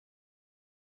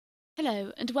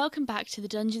Hello, and welcome back to the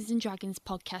Dungeons & Dragons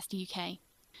Podcast UK.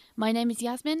 My name is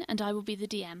Yasmin, and I will be the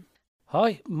DM.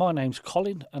 Hi, my name's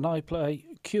Colin, and I play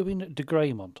Cuin de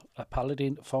Greymont, a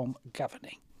paladin from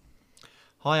Gavany.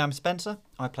 Hi, I'm Spencer.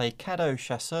 I play Caddo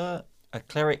Chasseur, a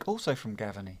cleric also from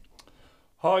Gavany.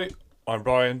 Hi, I'm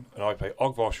Brian, and I play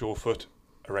Ogvar Shorefoot,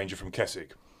 a ranger from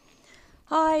Kessig.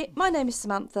 Hi, my name is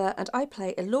Samantha, and I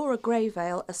play Elora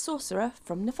Greyvale, a sorcerer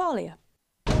from Nephalia.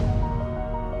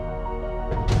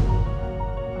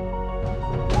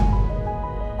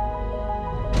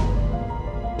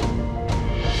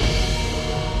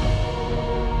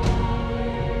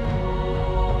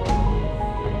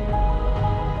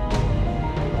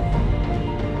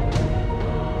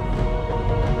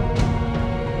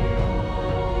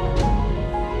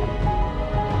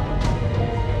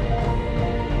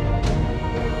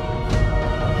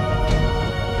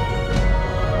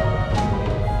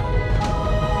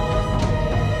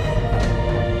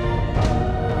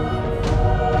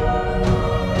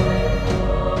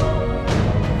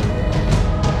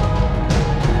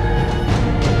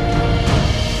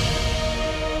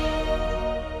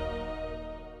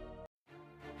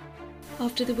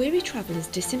 After the weary travellers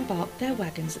disembarked their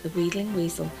wagons at the Wheedling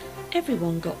Weasel,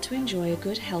 everyone got to enjoy a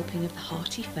good helping of the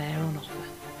hearty fare on offer.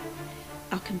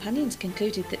 Our companions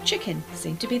concluded that chicken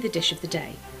seemed to be the dish of the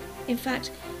day. In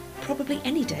fact, probably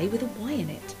any day with a Y in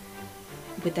it.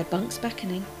 With their bunks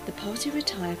beckoning, the party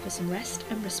retire for some rest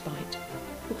and respite.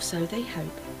 Or so they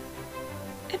hope.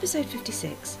 Episode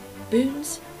 56,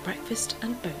 Boons, Breakfast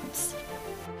and Bones.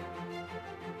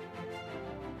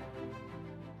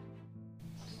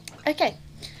 Okay,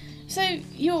 so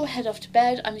you'll head off to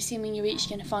bed. I'm assuming you're each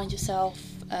going to find yourself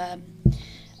a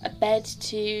bed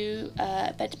to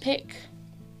pick.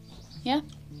 Yeah.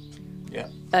 Yeah.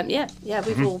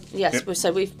 We've all Yep.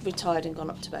 So we've retired and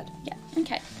gone up to bed. Yeah.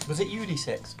 Okay. Was it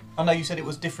unisex? I know you said it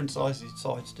was different sides,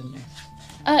 didn't you?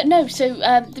 No. So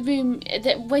the room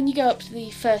when you go up to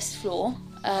the first floor,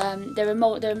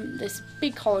 there's a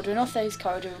big corridor, and off those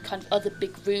corridor are kind of other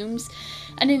big rooms.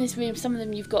 And in this room, some of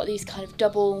them you've got these kind of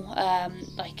double,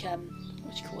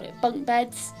 bunk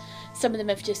beds. Some of them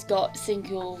have just got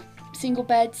single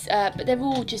beds, but they're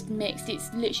all just mixed.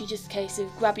 It's literally just a case of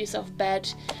grab yourself a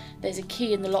bed. There's a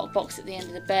key in the lockbox at the end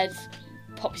of the bed.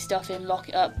 Pop your stuff in, lock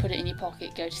it up, put it in your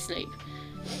pocket, go to sleep.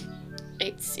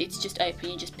 It's just open.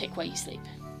 You just pick where you sleep.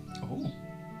 Oh.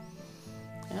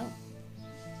 Oh.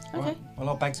 Right. Okay. Well,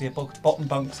 our bags are your bottom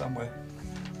bunk somewhere.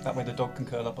 That way the dog can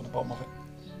curl up on the bottom of it.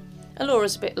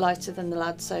 Elora's a bit lighter than the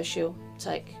lad, so she'll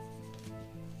take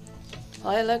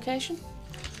higher location.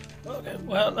 Okay,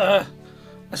 well,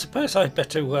 I suppose I'd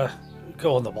better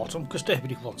go on the bottom, because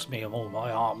nobody wants me and all my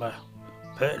armour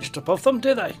perched above them,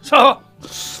 do they? So,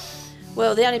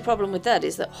 Well, the only problem with that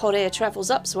is that hot air travels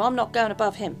up, so I'm not going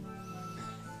above him.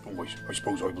 Oh, I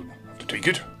suppose I will have to take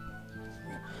it.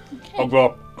 Okay.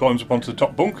 Ogvar climbs up onto the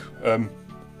top bunk,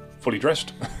 fully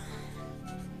dressed.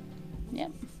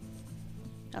 Yep.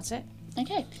 That's it.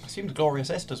 Okay. I assumed Glorious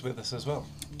Esther's with us as well.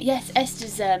 Yes,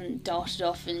 Esther's darted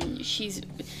off, and she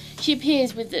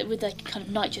appears with like kind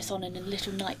of nightdress on and a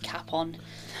little nightcap on.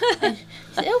 And she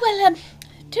says,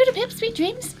 toodle pip, sweet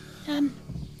dreams.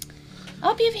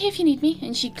 I'll be over here if you need me.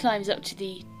 And she climbs up to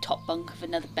the top bunk of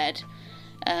another bed.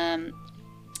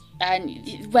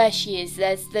 And where she is,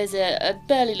 there's a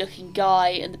burly looking guy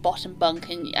in the bottom bunk,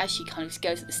 and as she kind of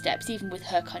goes up the steps, even with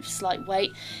her kind of slight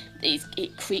weight,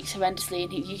 it creaks horrendously,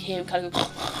 and you hear him kind of go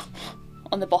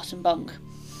on the bottom bunk.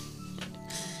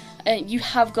 And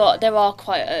there are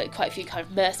quite a few kind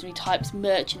of mercenary types,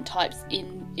 merchant types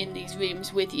in these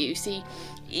rooms with you. See,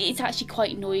 it's actually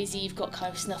quite noisy. You've got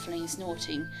kind of snuffling and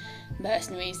snorting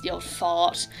mercenaries, the odd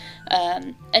fart,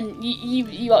 and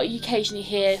you occasionally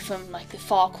hear from like the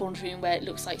far corner room where it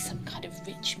looks like some kind of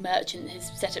rich merchant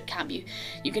has set up camp.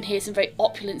 You can hear some very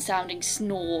opulent sounding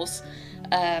snores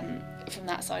from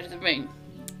that side of the room.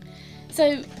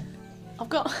 So I've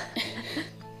got...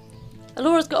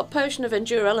 Elora's got a potion of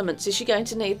endure elements. Is she going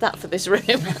to need that for this room?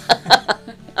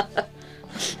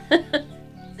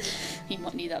 you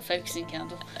might need that focusing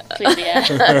candle. Clear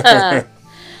the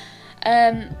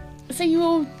air. So you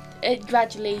all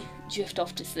gradually drift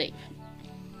off to sleep.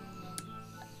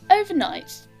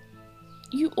 Overnight,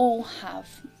 you all have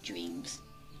dreams.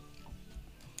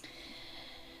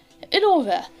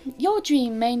 Elora, your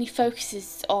dream mainly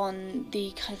focuses on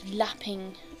the kind of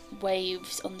lapping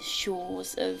waves on the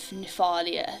shores of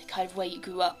Nephalia, kind of where you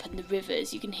grew up, and the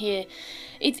rivers. You can hear,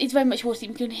 it's very much water.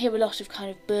 You can hear a lot of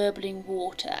kind of burbling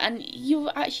water, and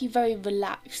you're actually very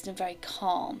relaxed and very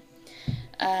calm.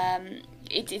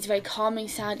 It's a very calming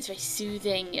sound. It's very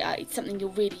soothing. It's something you're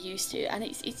really used to, and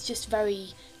it's just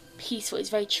very peaceful, it's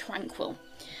very tranquil.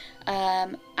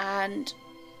 And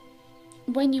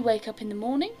when you wake up in the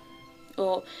morning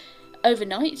or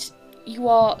overnight, you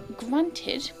are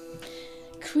granted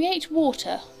create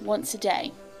water once a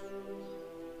day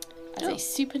as a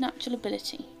supernatural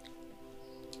ability.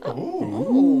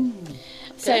 Ooh.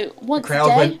 So once Crowd a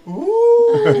day, went,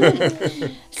 ooh.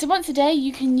 so once a day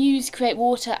you can use create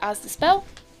water as the spell,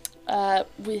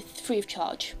 with free of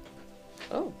charge.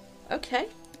 Oh, okay.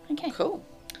 Okay. Cool.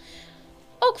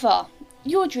 Ogvar,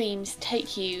 your dreams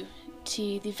take you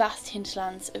to the vast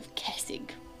hinterlands of Kessig.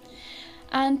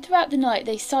 And throughout the night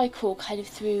they cycle kind of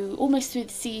through, almost through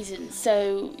the seasons.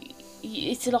 So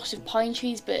it's a lot of pine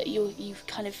trees, but you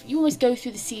almost go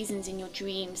through the seasons in your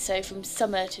dreams. So from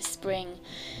summer to spring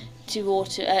to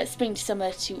autumn, spring to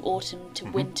summer to autumn to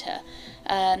winter.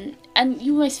 And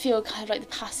you almost feel kind of like the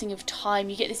passing of time.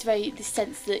 You get this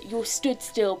sense that you're stood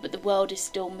still, but the world is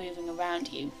still moving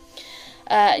around you.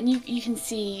 And you can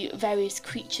see various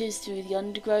creatures through the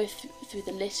undergrowth, through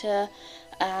the litter,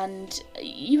 and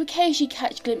you occasionally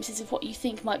catch glimpses of what you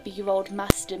think might be your old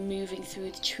master moving through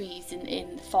the trees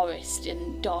in the forest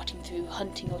and darting through,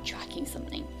 hunting or tracking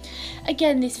something.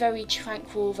 Again, this very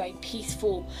tranquil, very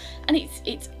peaceful, and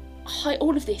it's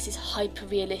all of this is hyper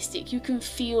realistic. You can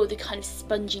feel the kind of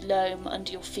spongy loam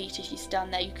under your feet as you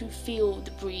stand there. You can feel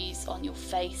the breeze on your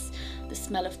face, the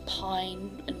smell of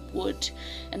pine and wood,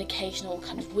 an occasional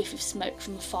kind of whiff of smoke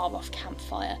from a far off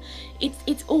campfire.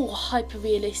 It's all hyper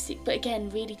realistic, but again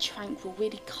really tranquil,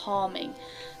 really calming.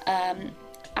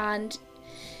 And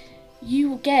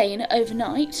you will gain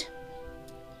overnight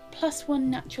 +1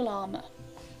 natural armour.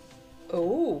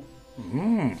 Oh.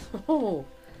 Oh.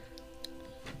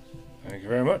 Thank you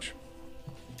very much.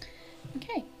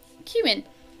 Okay, Kewin.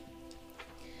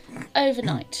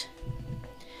 Overnight,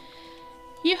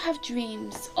 you have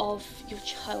dreams of your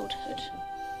childhood,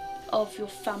 of your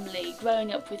family,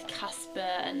 growing up with Casper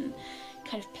and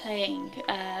kind of playing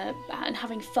and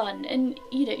having fun. And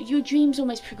your dreams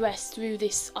almost progress through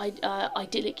this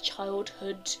idyllic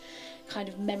childhood kind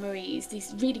of memories,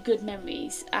 these really good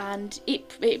memories, and it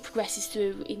progresses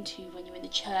through into when you're in the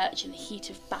church in the heat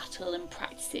of battle and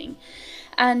practicing,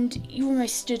 and you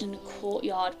almost stood in a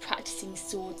courtyard practicing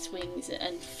sword swings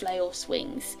and flail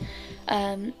swings,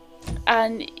 and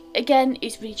again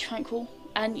it's really tranquil,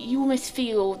 and you almost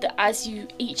feel that as you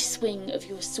each swing of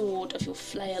your sword, of your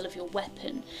flail, of your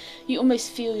weapon, you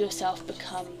almost feel yourself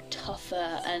become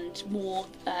tougher and more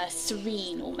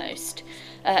serene almost,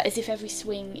 as if every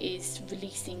swing is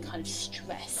releasing kind of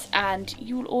stress. And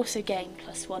you will also gain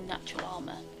 +1 natural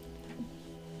armour.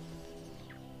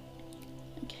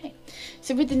 Okay,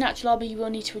 so with the natural armour you will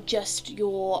need to adjust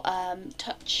your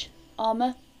touch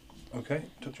armour. Okay,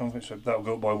 touch on it, so that'll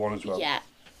go up by 1 as well. Yeah.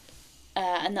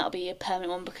 And that'll be a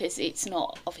permanent one because it's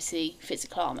not obviously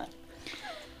physical armour.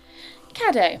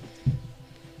 Caddo.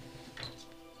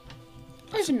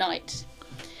 Overnight,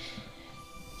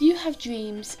 you have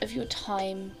dreams of your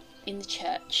time in the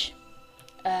church,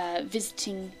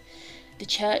 visiting the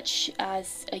church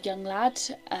as a young lad,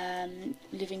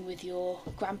 living with your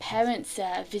grandparents,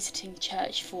 visiting the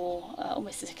church for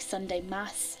almost like a Sunday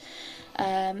mass,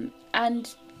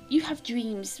 and you have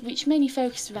dreams which mainly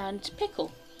focus around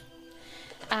Pickle.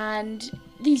 And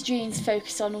these dreams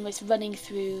focus on almost running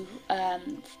through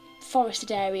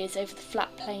forested areas over the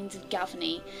flat plains of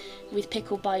Gavany with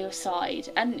Pickle by your side,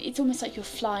 and it's almost like you're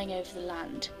flying over the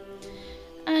land.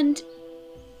 And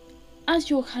as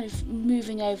you're kind of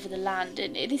moving over the land,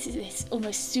 and this is this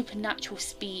almost supernatural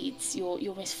speeds, you're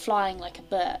almost flying like a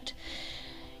bird.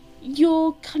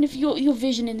 Your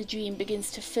vision in the dream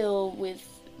begins to fill with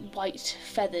white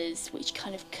feathers which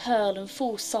kind of curl and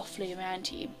fall softly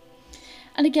around you.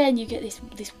 And again you get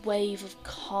this wave of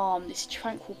calm, this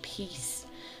tranquil peace,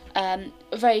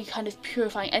 very kind of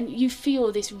purifying, and you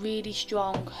feel this really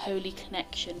strong holy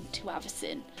connection to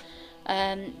Avacyn.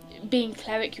 Being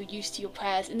cleric, you're used to your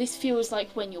prayers, and this feels like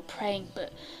when you're praying,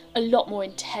 but a lot more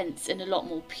intense and a lot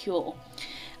more pure.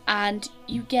 And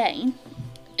you gain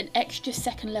an extra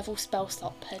 2nd level spell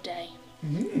slot per day.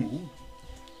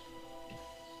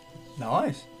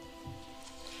 Nice.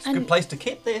 It's a good place to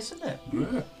keep this, isn't it?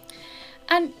 Yeah.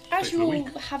 And as Take the you're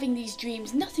week. having these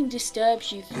dreams, nothing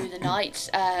disturbs you through the night,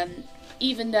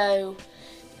 even though,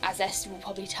 as Esther will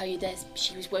probably tell you,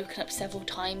 she was woken up several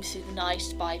times through the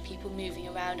night by people moving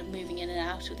around and moving in and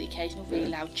out, or the occasional really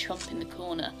loud chomp in the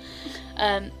corner.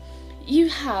 You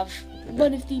have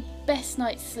one of the best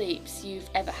night's sleeps you've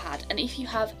ever had, and if you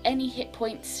have any hit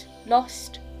points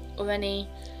lost or any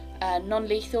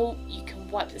non-lethal, you can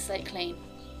wipe the slate clean.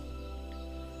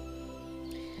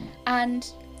 And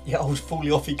Yeah, old fully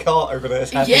offy cart over there.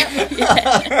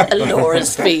 Yeah.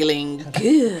 Alora's feeling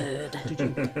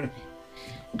good.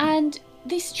 And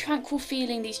this tranquil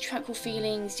feeling, these tranquil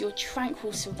feelings, your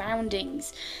tranquil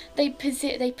surroundings, they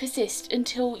persist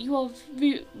until you are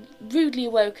rudely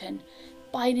awoken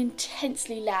by an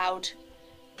intensely loud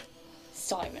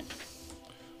siren.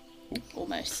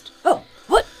 Almost. Oh,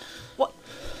 what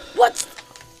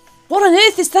on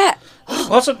earth is that? It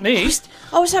wasn't me.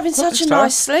 I was having such a this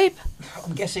nice sleep.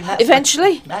 I'm guessing that's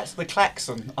Eventually. that's the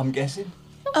klaxon. I'm guessing.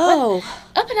 Oh.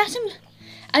 Up and at him.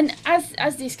 And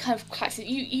as this kind of clacks,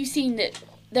 you've seen that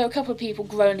there are a couple of people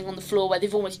groaning on the floor where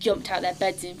they've almost jumped out their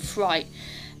beds in fright.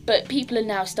 But people are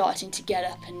now starting to get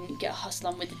up and get a hustle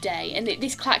on with the day. And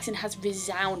this klaxon has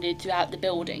resounded throughout the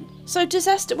building. So does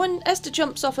Esther, when Esther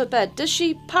jumps off her bed, does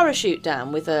she parachute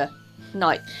down with her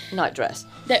night dress?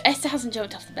 No, Esther hasn't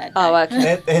jumped off the bed. Oh, no.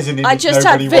 okay. There's an image I just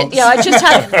had nobody wants. I just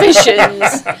had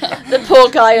visions. The poor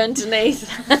guy underneath.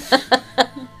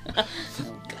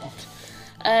 Oh,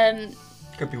 God.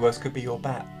 Could be worse. Could be your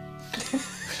bat.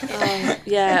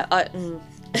 Yeah.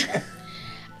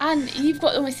 And you've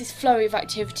got almost this flurry of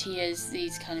activity as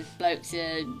these kind of blokes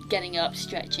are getting up,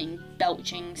 stretching,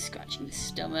 belching, scratching the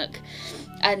stomach,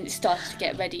 and starting to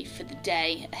get ready for the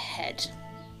day ahead.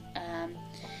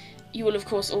 You will, of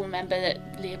course, all remember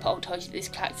that Leopold told you that this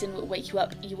klaxon will wake you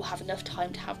up. You will have enough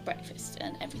time to have breakfast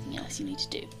and everything else you need to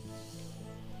do.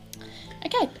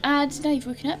 Okay, and now you've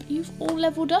woken up, you've all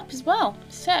levelled up as well.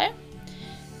 So,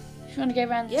 if you want to go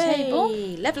around the table,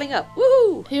 Levelling up.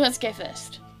 Woohoo! who wants to go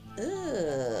first?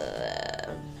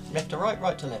 Left to right,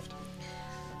 right to left.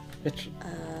 It's...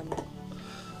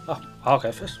 I'll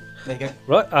go first. There you go.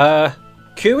 Right,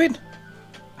 Kewin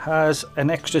has an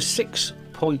extra 6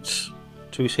 points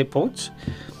to his hit points.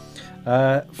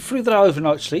 Through the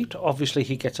overnight sleep, obviously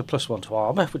he gets a +1 to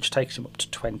armour, which takes him up to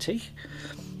 20.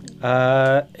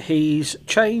 He's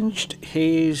changed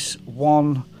his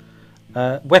one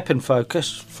weapon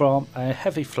focus from a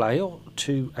heavy flail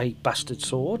to a bastard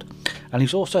sword, and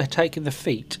he's also taken the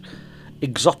feat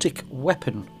exotic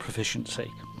weapon proficiency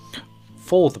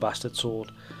for the bastard sword,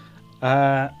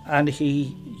 and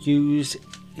he used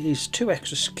his 2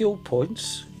 extra skill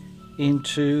points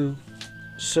into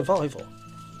survival.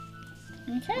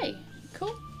 Okay,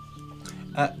 cool.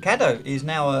 Caddo is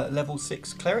now a level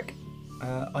 6 cleric.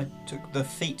 I took the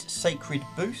feat Sacred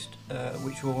Boost,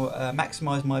 which will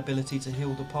maximise my ability to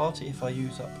heal the party if I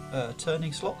use up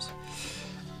turning slots.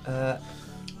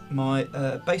 My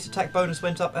base attack bonus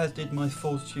went up, as did my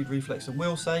Fortitude, Reflex and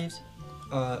Will saves.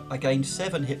 I gained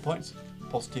 7 hit points.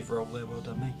 Positive roll there, well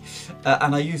done me.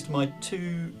 And I used my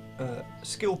 2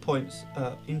 skill points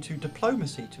into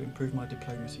Diplomacy to improve my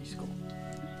Diplomacy score.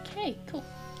 Okay, cool.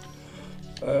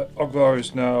 Ogvar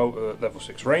is now level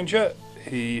 6 ranger.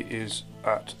 He is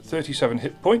at 37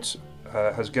 hit points,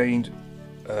 has gained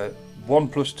 1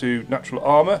 + 2 natural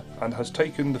armour, and has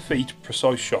taken the feat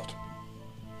Precise Shot.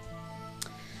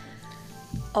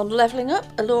 On levelling up,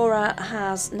 Alora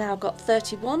has now got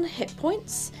 31 hit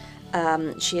points.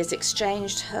 She has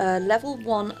exchanged her level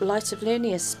 1 Light of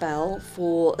Lunius spell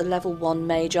for a level 1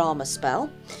 Mage Armour spell.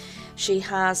 She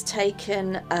has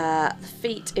taken the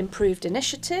feat Improved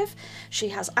Initiative. She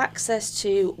has access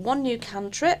to 1 new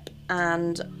cantrip,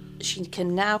 and she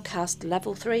can now cast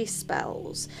level 3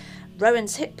 spells.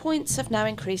 Rowan's hit points have now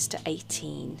increased to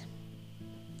 18.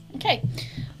 Okay,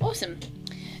 awesome.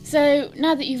 So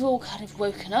now that you've all kind of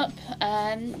woken up,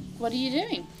 what are you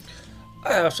doing?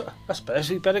 I suppose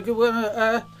we better go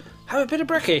have a bit of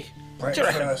brekkie. What do you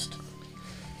reckon? Breakfast.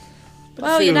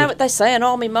 Well, you food. know what they say, an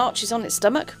army marches on its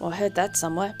stomach. Well, I heard that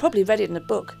somewhere. Probably read it in a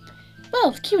book.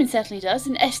 Well, Kewin certainly does,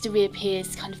 and Esther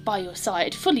reappears kind of by your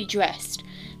side, fully dressed,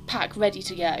 pack ready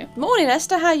to go. Morning,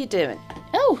 Esther. How you doing?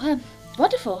 Oh,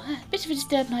 wonderful. A bit of a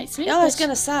disturbed night's sleep. Yeah, I was but- going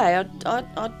to say,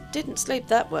 I didn't sleep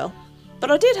that well.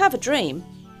 But I did have a dream.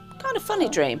 Kind of funny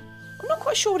dream. I'm not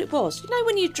quite sure what it was. You know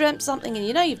when you've dreamt something and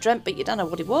you know you've dreamt but you don't know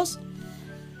what it was?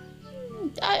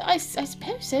 I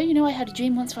suppose so. You know, I had a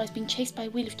dream once where I was being chased by a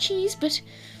wheel of cheese, but...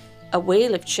 A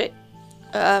wheel of cheese?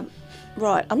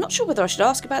 Right, I'm not sure whether I should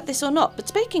ask about this or not, but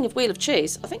speaking of wheel of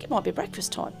cheese, I think it might be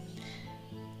breakfast time.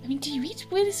 I mean, do you eat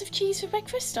wheels of cheese for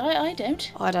breakfast? I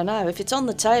don't. I don't know. If it's on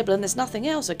the table and there's nothing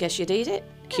else, I guess you'd eat it.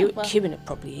 Yeah, well. Kewin would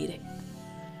probably eat it.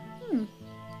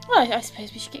 Well, I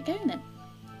suppose we should get going then.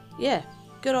 Yeah,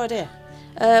 good idea.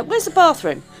 Where's the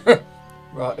bathroom?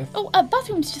 Right. Oh,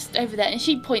 bathroom's just over there, and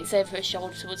she points over her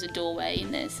shoulder towards a doorway,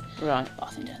 and there's Right. a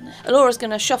bathroom down there. Alora's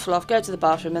going to shuffle off, go to the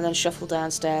bathroom, and then shuffle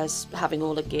downstairs, having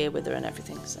all her gear with her and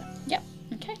everything. So Yep,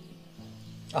 okay.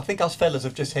 I think us fellas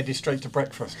have just headed straight to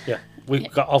breakfast. Yeah,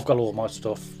 I've got all my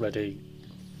stuff ready.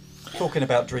 Talking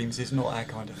about dreams is not our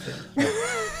kind of thing.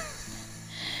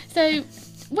 So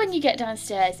when you get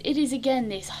downstairs, it is again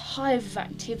this hive of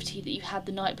activity that you had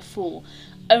the night before,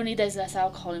 only there's less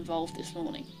alcohol involved this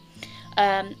morning.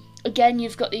 Again,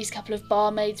 you've got these couple of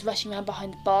barmaids rushing around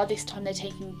behind the bar. This time they're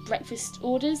taking breakfast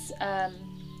orders.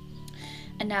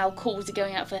 And now calls are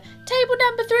going out for table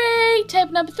number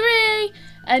 3,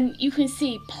 and you can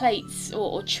see plates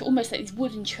or almost like these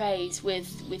wooden trays with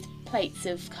plates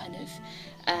of kind of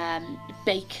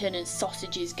bacon and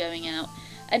sausages going out.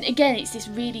 And again, it's this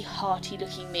really hearty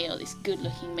looking meal, this good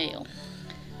looking meal.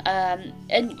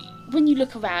 And when you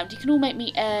look around, you can all make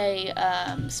me a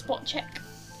spot check.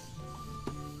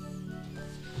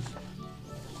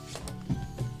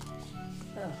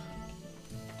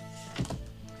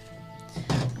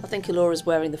 I think Alora's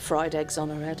wearing the fried eggs on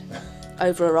her head.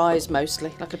 Over her eyes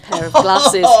mostly, like a pair of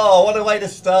glasses. Oh, what a way to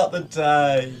start the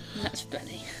day. That's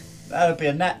funny. That would be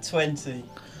a nat 20.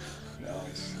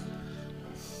 Nice.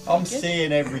 I'm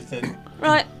seeing everything.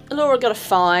 Right, Alora got a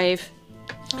 5.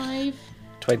 5,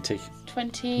 20.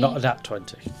 20. Not a nat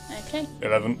 20. Okay.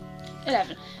 11.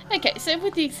 11. Okay, so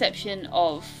with the exception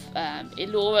of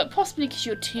Elora, possibly because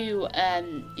you're too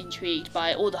intrigued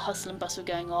by all the hustle and bustle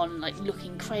going on, like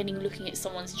craning, looking at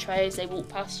someone's tray as they walk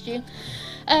past you.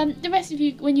 The rest of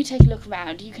you, when you take a look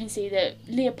around, you can see that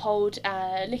Leopold,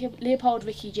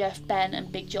 Ricky, Jeff, Ben and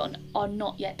Big John are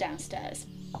not yet downstairs.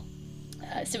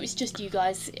 So it's just you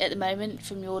guys at the moment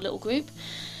from your little group.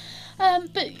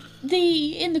 But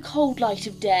in the cold light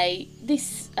of day,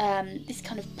 this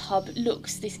kind of pub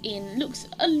looks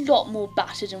a lot more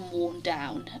battered and worn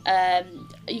down.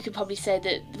 You could probably say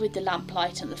that with the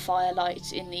lamplight and the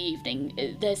firelight in the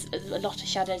evening, there's a lot of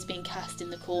shadows being cast in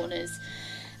the corners.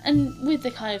 And with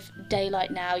the kind of daylight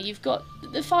now, you've got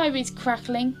the fire is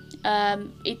crackling.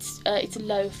 It's a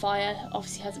low fire.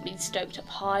 Obviously, hasn't been stoked up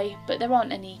high, but there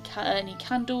aren't any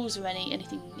candles or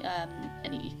anything.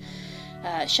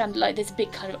 Chandelier. There's a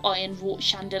big kind of iron wrought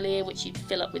chandelier which you'd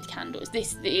fill up with candles.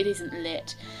 It isn't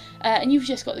lit, and you've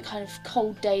just got the kind of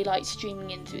cold daylight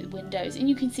streaming in through the windows, and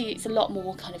you can see it's a lot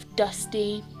more kind of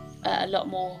dusty, a lot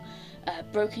more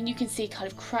broken. You can see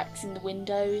kind of cracks in the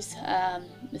windows,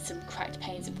 with some cracked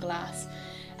panes of glass,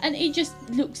 and it just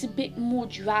looks a bit more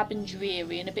drab and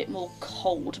dreary and a bit more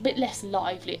cold, a bit less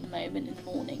lively at the moment in the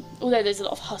morning. Although there's a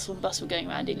lot of hustle and bustle going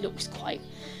around, it looks quite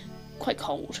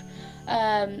cold.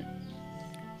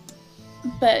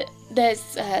 But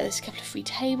there's a couple of free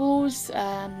tables.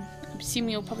 I'm assuming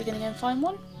you're probably going to go and find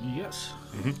one. Yes.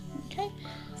 Mm-hmm. Okay.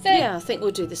 So Yeah, I think we'll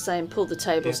do the same. Pull the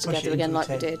tables push it together again into like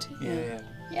the we tent. did.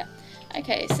 Yeah.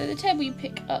 okay. So the table you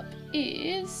pick up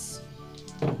is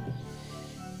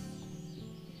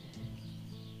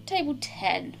table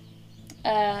 10,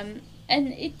 and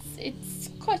it's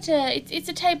quite it's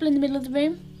a table in the middle of the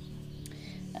room.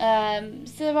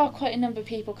 So there are quite a number of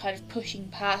people kind of pushing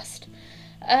past.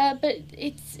 But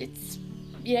it's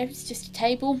just a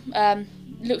table.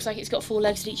 Looks like it's got 4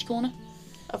 legs at each corner.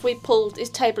 Is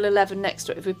table 11 next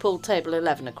to it? Have we pulled table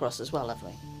 11 across as well, have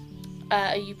we?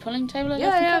 Are you pulling table 11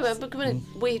 Yeah, across? but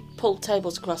we pulled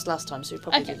tables across last time, so we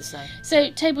probably Okay. do the same.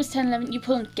 So tables 10 and 11, you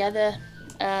pull them together,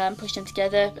 push them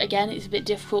together. Again, it's a bit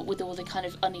difficult with all the kind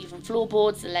of uneven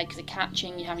floorboards. The legs are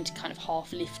catching. You're having to kind of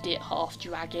half lift it, half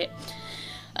drag it.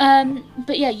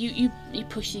 But yeah, you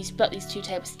push these 2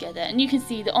 tables together, and you can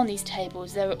see that on these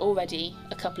tables there are already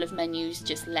a couple of menus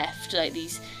just left, like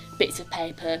these bits of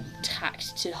paper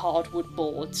tacked to hardwood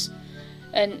boards.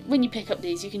 And when you pick up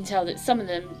these, you can tell that some of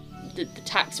them, the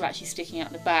tacks are actually sticking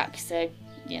out the back, so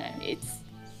it's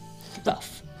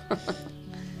rough.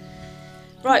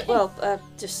 Right, well,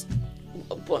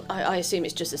 I assume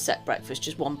it's just a set breakfast,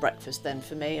 just one breakfast then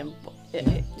for me, and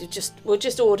we'll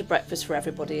just order breakfast for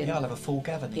everybody. And, Yeah, I'll have a full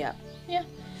gathering. yeah. Yeah.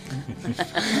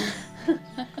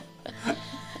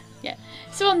 Yeah.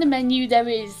 So on the menu there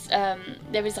is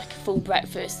like a full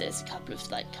breakfast. There's a couple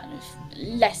of like kind of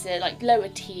lesser, like lower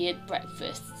tiered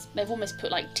breakfasts. They've almost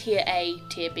put like tier A,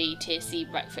 tier B, tier C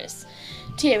breakfasts.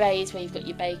 Tier A is where you've got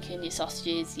your bacon, your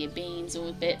sausages, your beans, all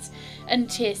the bits, and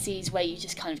tier C is where you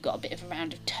just kind of got a bit of a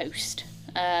round of toast.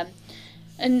 And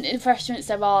in the restaurants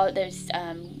there's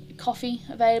coffee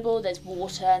available, there's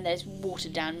water, and there's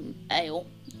watered down ale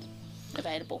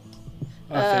available.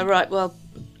 Right, well,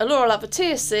 Alora will have a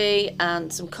tier C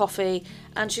and some coffee,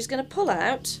 and she's going to pull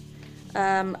out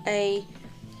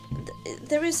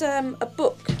there is a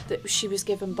book that she was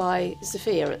given by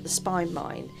Zafir at the Spine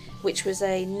Mine, which was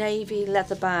a navy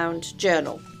leather-bound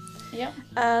journal. Yeah.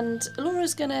 And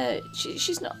Laura's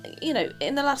she's not,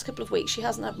 in the last couple of weeks, she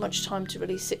hasn't had much time to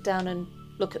really sit down and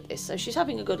look at this. So she's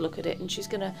having a good look at it, and she's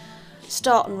going to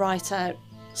start and write out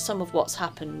some of what's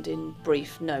happened in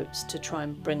brief notes to try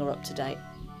and bring her up to date.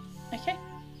 Okay.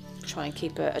 Try and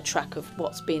keep a track of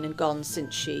what's been and gone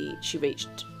since she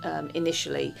reached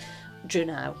initially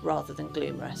Drunau rather than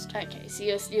Gloomrest. Okay, so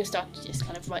you're starting to just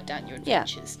kind of write down your Yeah.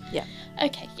 adventures. Yeah.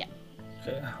 Okay, yeah.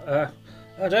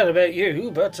 I don't know about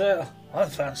you, but I'm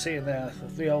fancying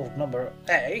the old number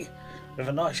A with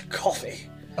a nice coffee.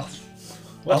 Oh.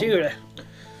 What do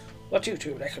you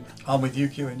two reckon? I'm with you,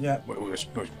 Kieran, yeah. Well, yes,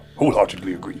 I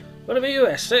wholeheartedly agree. What about you,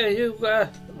 Esther? Are you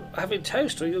having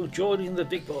toast or are you joining the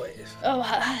big boys? Oh,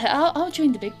 I'll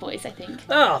join the big boys, I think.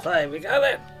 Oh, there we go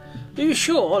then. Are you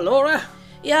sure, Laura?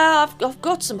 Yeah, I've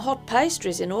got some hot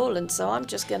pastries in Orland, so I'm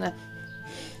just gonna,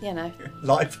 you know.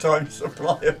 Lifetime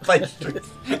supply of pastries.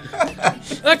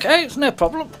 Okay, it's no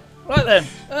problem. Right then,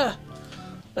 I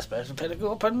suppose we better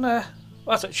go up and.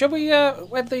 Shall we?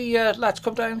 When the lads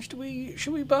come down, should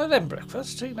we buy them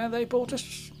breakfast? You know, they bought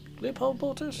us. Leopold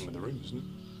bought us. In the room, isn't it?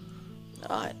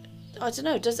 I don't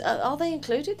know. Are they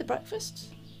included, the breakfasts?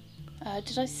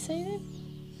 Did I say that?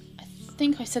 I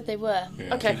think I said they were.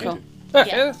 Yeah, Okay, I think cool. they did.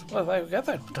 Okay, Yeah. well there we go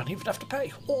then. We don't even have to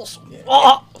pay. Awesome. Yeah.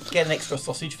 Ah! Get an extra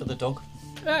sausage for the dog.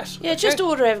 Yes. Yeah, okay. just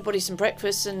order everybody some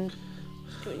breakfast, and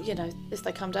you know, if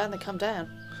they come down, they come down.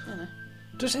 You know.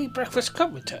 Does the breakfast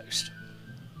come with toast?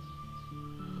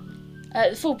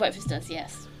 The full breakfast does,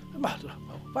 yes. Well,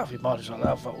 we might as well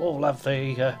have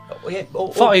the Oh, yeah,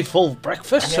 or- 5 full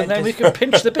breakfasts, Yeah, and then we just- can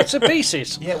pinch the bits and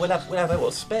pieces. Yeah, we'll have a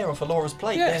little spare off of Laura's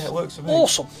plate. Yes. Yeah, it works for me.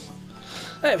 Awesome.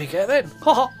 There we go then.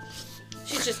 Ha ha.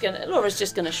 Laura's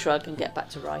just gonna shrug and get back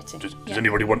to writing. Does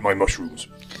anybody want my mushrooms?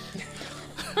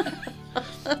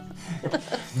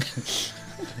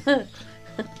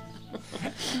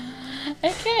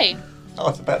 Okay. I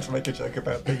was about to make a joke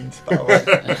about beans, but I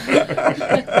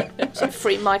won't. So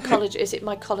free mycologist. Is it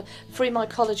free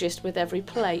mycologist with every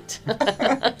plate?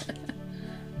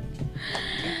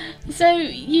 So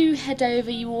you head over,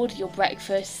 you order your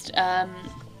breakfast.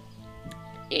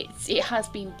 It has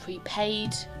been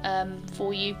prepaid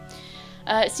for you.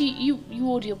 So you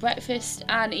order your breakfast,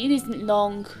 and it isn't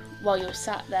long while you're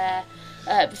sat there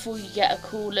before you get a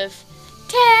call of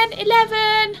 10,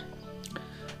 11.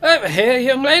 Over here,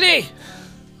 young lady.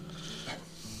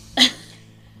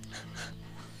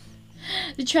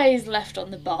 The tray is left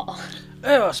on the bar.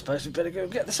 Oh, I suppose we better go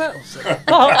and get the saddles.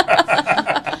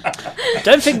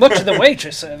 Don't think much of the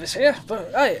waitress service here,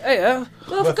 but hey, Well,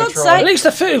 for Worth a God's try. at sake, least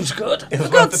the food's good. It was for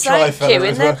worth God's the try, sake, fella. It Kieran,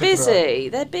 was they're worth a try. busy.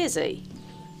 They're busy.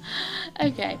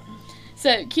 Okay.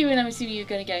 So Kieran, I'm assuming you're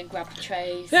going to go and grab the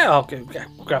trays. Yeah, I'll go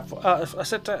grab. I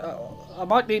said I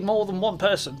might need more than one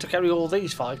person to carry all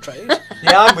these 5 trays.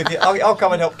 Yeah, I'm with you. I'll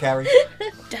come and help carry.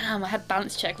 Damn, I had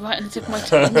balance check right on the tip of my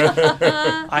tongue.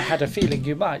 I had a feeling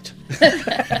you might.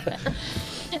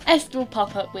 Esther will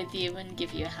pop up with you and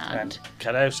give you a hand. And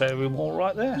Kiddo, so we're all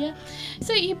right there. Yeah.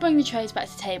 So you bring the trays back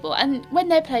to the table, and when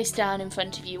they're placed down in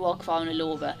front of you, Wildfire and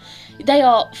Laura, they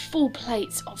are full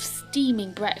plates of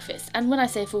steaming breakfast. And when I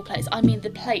say full plates, I mean the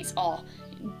plates are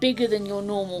bigger than your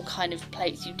normal kind of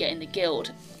plates you get in the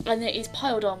guild. And it is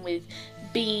piled on with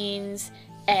beans,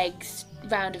 eggs,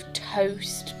 round of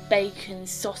toast, bacon,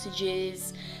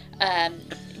 sausages, kind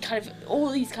of all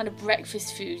these kind of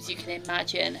breakfast foods you can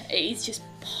imagine. It is just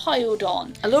piled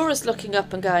on. Alora's looking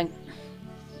up and going,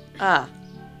 hang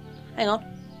on,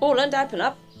 Orland, open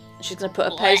up. She's going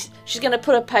to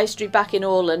put a pastry back in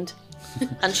Orland,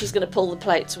 and she's going to pull the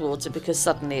plate towards her because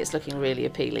suddenly it's looking really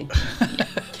appealing.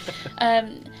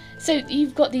 So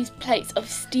you've got these plates of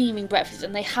steaming breakfast,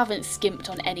 and they haven't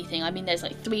skimped on anything. I mean, there's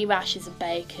like 3 rashers of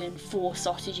bacon, 4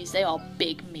 sausages. They are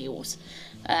big meals.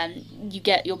 You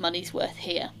get your money's worth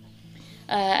here.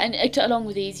 And along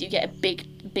with these, you get a big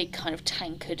kind of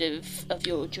tankard of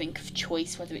your drink of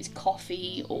choice, whether it's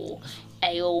coffee or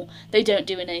ale. They don't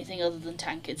do anything other than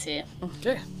tankards here.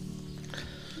 Okay.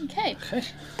 Okay.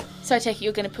 So I take it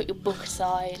you're going to put your book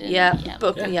aside. And,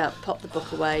 Pop the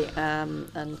book away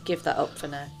and give that up for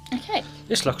now. Okay.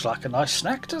 This looks like a nice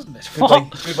snack, doesn't it?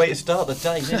 Good way to start the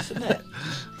day, this, isn't it?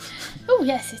 Oh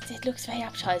yes, it looks very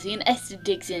appetising, and Esther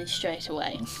digs in straight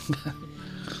away.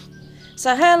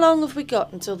 So how long have we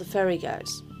got until the ferry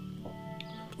goes?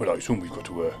 Well, I assume we've got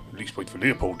to at least wait for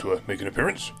Leopold to make an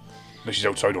appearance. Unless he's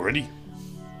outside already.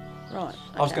 Right.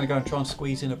 I was going to go and try and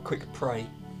squeeze in a quick pray.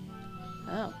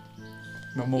 Oh.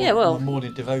 My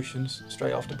morning devotions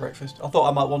straight after breakfast. I thought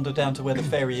I might wander down to where the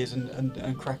ferry is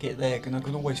and crack it there, and I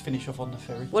can always finish off on the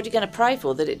ferry. What are you going to pray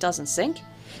for? That it doesn't sink?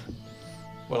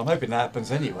 Well, I'm hoping that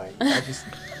happens anyway.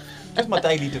 Just my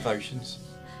daily devotions.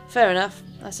 Fair enough.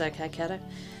 That's okay, Caddo.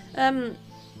 I'm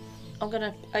going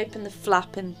to open the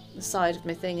flap in the side of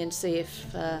my thing and see if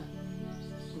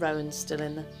Rowan's still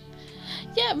in there.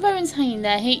 Yeah, Rowan's hanging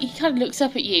there. He kind of looks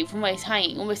up at you from where he's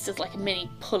hanging, almost does like a mini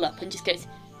pull-up and just goes...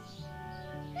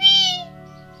 Whee!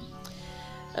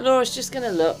 Alora's just going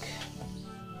to look,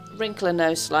 wrinkle her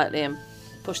nose slightly and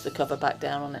push the cover back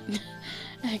down on it.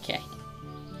 Okay.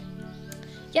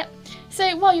 Yep.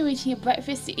 So while you're eating your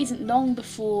breakfast, it isn't long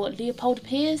before Leopold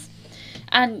appears.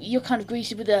 And you're kind of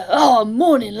greeted with a, "Oh,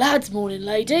 morning lads, morning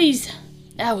ladies.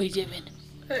 How are we doing?"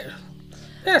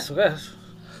 Yes.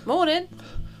 Morning.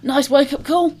 Nice wake-up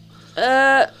call?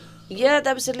 Yeah,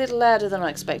 that was a little louder than I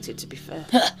expected, to be fair.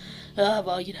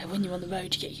 Well, you know, when you're on the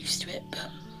road, you get used to it, but...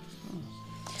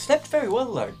 Slept very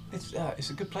well though. It's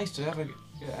a good place to have a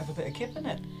bit of kip in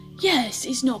it. Yes,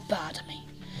 it's not bad, I mean.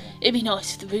 It'd be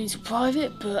nice if the rooms were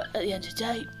private, but at the end of the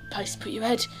day, place to put your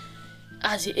head.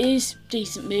 As it is,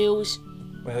 decent meals.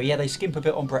 Well, yeah, they skimp a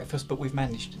bit on breakfast, but we've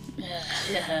managed.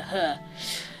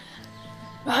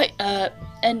 Right,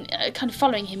 and kind of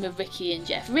following him are Ricky and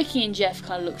Jeff. Ricky and Jeff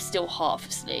kind of look still half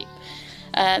asleep.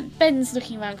 Ben's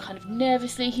looking around kind of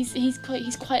nervously. He's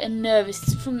quite a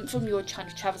nervous, from your kind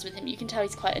of travels with him, you can tell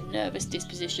he's quite a nervous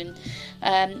disposition.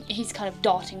 He's kind of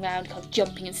darting around, kind of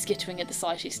jumping and skittering at the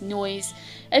slightest noise,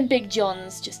 and Big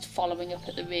John's just following up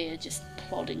at the rear, just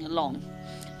plodding along.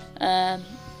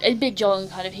 And Big John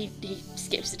kind of, he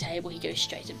skips the table, he goes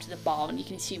straight up to the bar, and you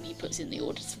can assume he puts in the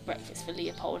orders for breakfast for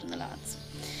Leopold and the lads.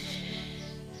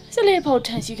 So Leopold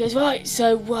turns to you and goes, "Right,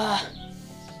 so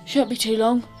shan't be too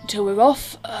long until we're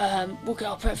off. We'll get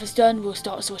our breakfast done, we'll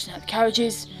start sorting out the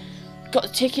carriages. Got the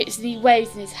tickets," and he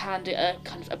waves in his hand at a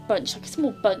kind of a bunch, like a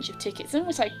small bunch of tickets,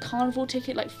 almost like carnival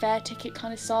ticket, like fair ticket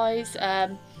kind of size,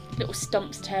 little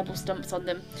stumps, terrible stumps on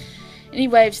them, and he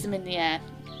waves them in the air.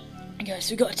 He goes,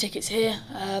 "So we've got our tickets here.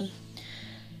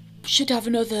 Should have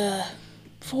another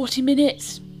 40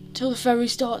 minutes till the ferry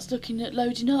starts looking at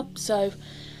loading up, so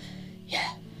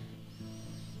yeah.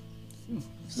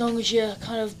 As long as you're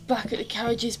kind of back at the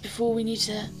carriages before we need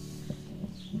to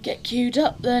get queued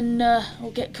up, then, or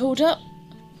get called up,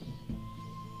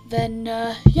 then,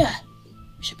 yeah,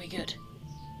 should be good."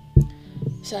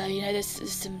 So, you know, there's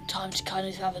some time to kind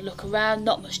of have a look around.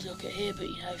 Not much to look at here, but,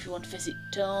 you know, if you want to visit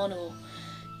town or,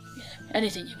 you know,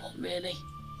 anything you want, really.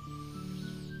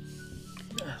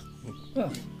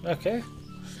 Oh, okay.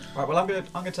 Right, well, I'm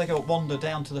gonna take a wander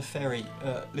down to the ferry,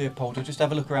 Leopold, to just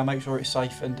have a look around, make sure it's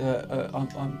safe, and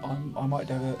I might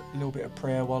do a little bit of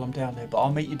prayer while I'm down there. But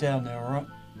I'll meet you down there, all right?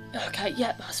 Okay,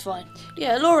 yeah, that's fine.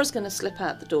 Yeah, Laura's going to slip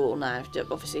out the door now.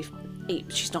 Obviously,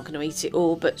 she's not going to eat it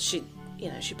all, but she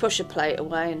pushed her plate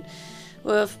away and,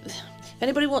 well, if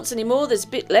anybody wants any more, there's a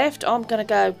bit left. I'm going to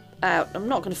go out. I'm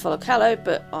not going to follow Callow,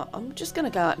 but I'm just going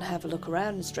to go out and have a look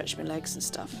around and stretch my legs and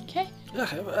stuff. Okay.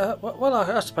 Okay. Well,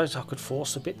 I suppose I could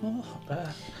force a bit more.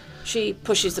 She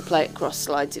pushes the plate across,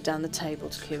 slides it down the table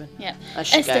to Kieran. Yeah. As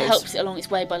she Esther goes. helps it along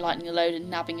its way by lighting a load and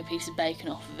nabbing a piece of bacon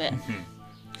off of it.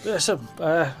 Yes, you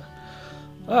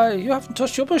haven't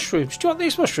touched your mushrooms. Do you want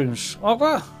these mushrooms,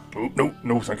 Ogre? Oh,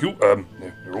 no, thank you.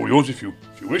 They're all yours if you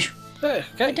wish. Okay.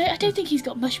 I don't think he's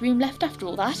got mushroom left after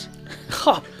all that.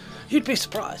 Ha! You'd be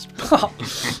surprised.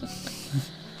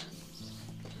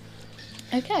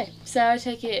 Okay, so I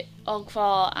take it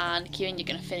Ogvar and Kieran, you're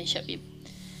going to finish up your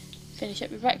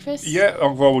breakfast? Yeah,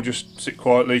 Ogvar will just sit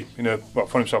quietly,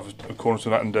 find himself a corner to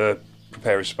that and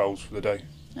prepare his spells for the day.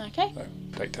 Okay. So,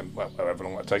 take 10, however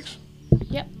long that takes.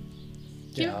 Yep.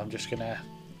 Yeah, I'm just gonna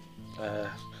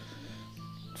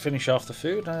finish off the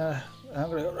food. I'm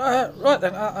gonna right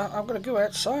then. I'm gonna go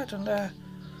outside and I'm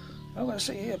gonna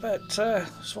see about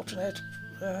sorting out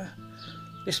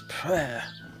this prayer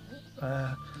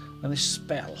and this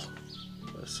spell.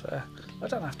 Because, I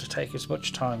don't have to take as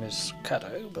much time as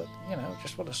Caddo, but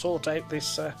just want to sort out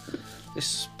this this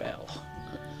spell.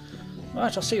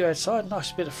 Right, I'll see you outside.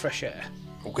 Nice bit of fresh air.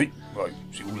 Okay, right.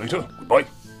 See you later. Goodbye.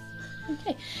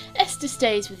 Okay. Esther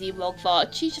stays with you,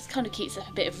 Ogvar. She just kind of keeps up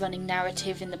a bit of running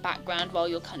narrative in the background while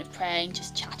you're kind of praying,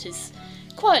 just chatters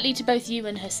quietly to both you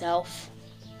and herself.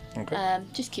 Okay.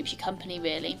 Just keeps you company,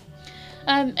 really.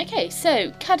 Okay,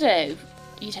 so, Caddo,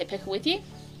 you take Pickle with you,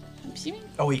 I'm assuming?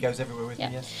 Oh, he goes everywhere with me,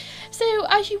 yes. So,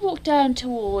 as you walk down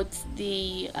towards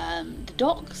the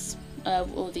docks,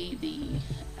 or the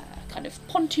kind of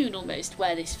pontoon almost,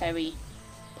 where this ferry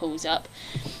pulls up,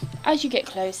 as you get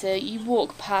closer, you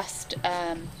walk past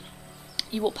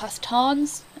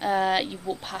tarns, you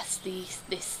walk past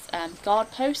this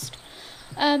guard post,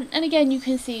 and again you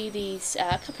can see these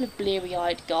a couple of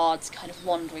bleary-eyed guards kind of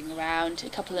wandering around, a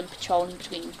couple of them patrolling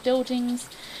between buildings,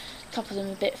 a couple of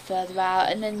them a bit further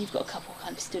out, and then you've got a couple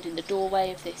kind of stood in the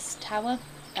doorway of this tower,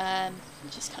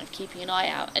 just kind of keeping an eye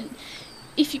out. And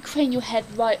if you crane your head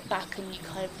right back and you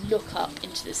kind of look up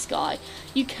into the sky,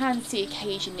 you can see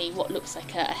occasionally what looks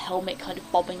like a helmet kind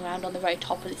of bobbing around on the very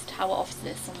top of this tower. Obviously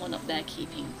there's someone up there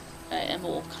keeping a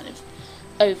more kind of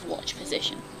overwatch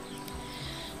position.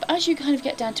 But as you kind of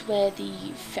get down to where the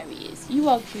ferry is, you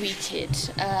are greeted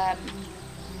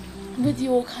with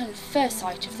your kind of first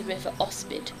sight of the River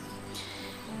Ospid.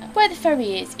 Where the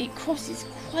ferry is, it crosses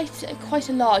quite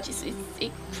a large.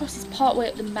 It crosses part way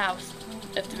up the mouth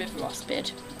of the River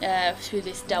Ospid through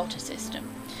this delta system,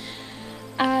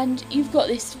 and you've got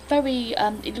this very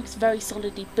it looks very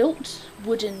solidly built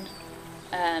wooden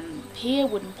pier,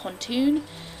 wooden pontoon,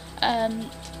 and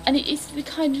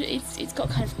it's got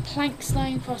kind of planks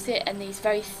lying across it, and these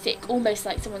very thick, almost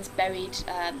like someone's buried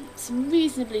some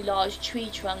reasonably large tree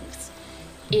trunks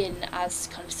in as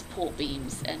kind of support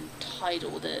beams and tied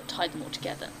them all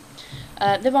together.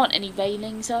 There aren't any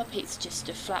railings up, it's just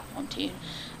a flat pontoon,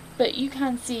 but you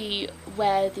can see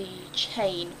where the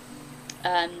chain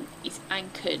is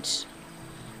anchored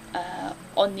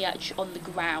on the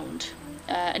ground,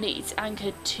 and it's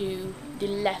anchored to the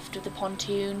left of the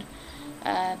pontoon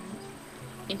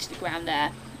into the ground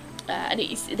there, and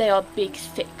they are big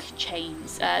thick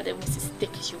chains. They're almost as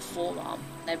thick as your forearm.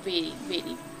 They're really,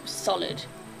 really solid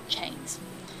chains.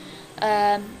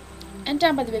 And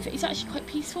down by the river it's actually quite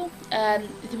peaceful.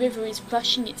 The river is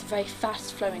rushing, it's a very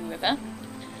fast flowing river,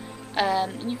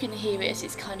 and you can hear it as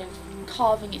it's kind of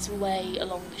carving its way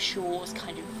along the shores.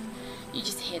 You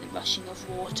just hear the rushing of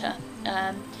water.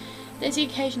 There's the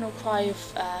occasional cry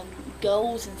of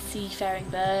gulls and seafaring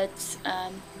birds,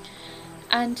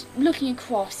 and looking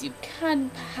across you can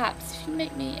perhaps, if you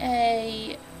make me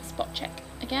a spot check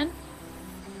again.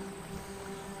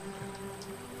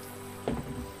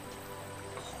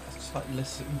 Slightly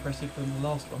less impressive than the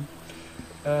last one.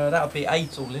 That would be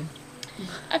 8 all in.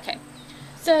 Okay,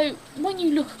 so when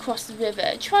you look across the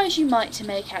river, try as you might to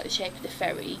make out the shape of the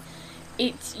ferry,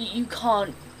 you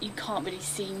can't really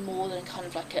see more than kind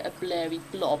of like a blurry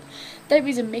blob. There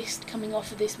is a mist coming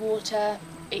off of this water.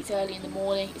 It's early in the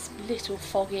morning. It's a little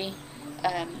foggy.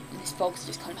 This fog's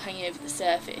just kind of hanging over the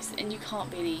surface, and you can't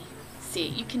really see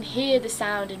it. You can hear the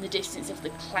sound in the distance of the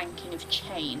clanking of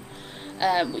chain,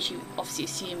 which you obviously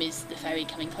assume is the ferry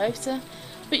coming closer,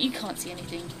 but you can't see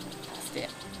anything past it.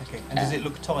 Okay, and does it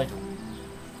look tidal?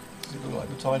 Does it look like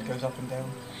the tide goes up and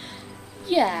down?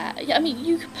 Yeah, I mean,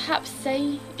 you could perhaps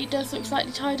say it does look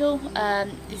slightly tidal.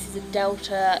 This is a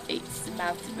delta, it's the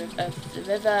mouth of the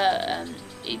river,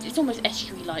 it's almost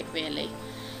estuary-like really.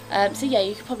 So yeah,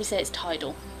 you could probably say it's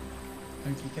tidal.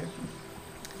 Thank you.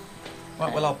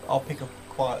 Right, well I'll pick a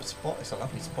quiet spot. It's a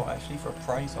lovely spot actually for a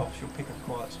prey, so I shall pick a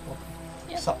quiet spot.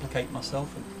 Yep. Supplicate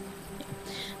myself.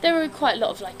 There are quite a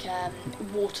lot of like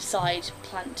waterside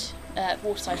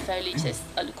foliage. There's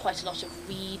quite a lot of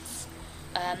reeds.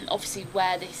 Obviously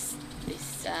where this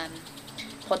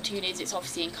pontoon is, it's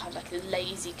obviously in kind of like a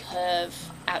lazy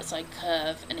curve, outside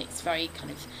curve, and it's very kind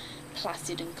of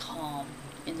placid and calm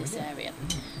in this area.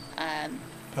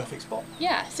 Perfect spot.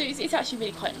 Yeah, so it's actually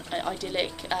really quite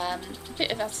idyllic.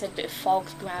 Bit of, as I said, bit of fog.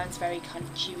 The ground's very kind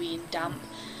of dewy and damp,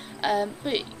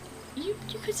 but you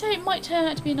could say it might turn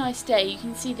out to be a nice day. You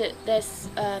can see that there's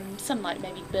sunlight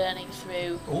maybe burning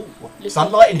through. Oh,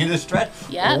 sunlight in Innistrad.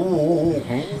 Yeah. Ooh.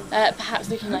 Perhaps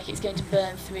looking like it's going to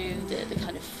burn through the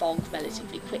kind of fog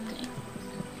relatively quickly.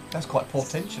 That's quite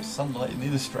portentous, sunlight in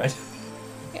Innistrad.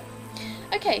 Yeah.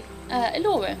 Okay,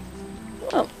 Elora.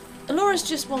 Well, Alora's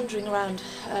just wandering around.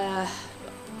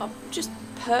 I'm just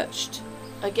perched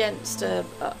against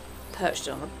perched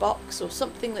on a box or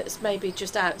something that's maybe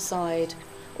just outside,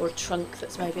 or a trunk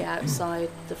that's maybe outside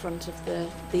the front of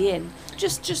the inn.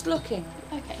 Just looking,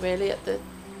 Okay. really at the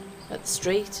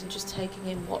street and just taking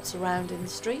in what's around in the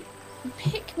street.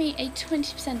 Pick me a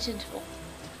 20% interval.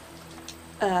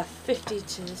 50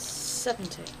 to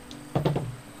 70.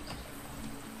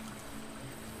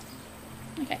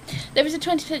 Okay. There is a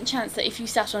 20% chance that if you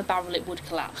sat on a barrel it would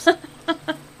collapse.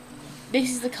 This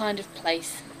is the kind of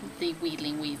place the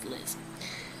Wheedling Weasel is.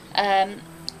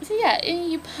 So yeah,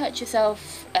 you perch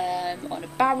yourself on a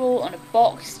barrel, on a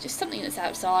box, just something that's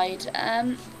outside,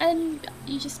 and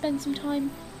you just spend some time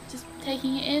just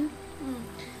taking it in.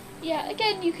 Yeah,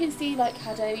 again you can see, like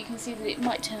Haddo, you can see that it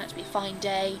might turn out to be a fine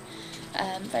day.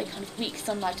 Very kind of weak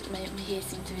sunlight at the moment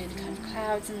piercing through the kind of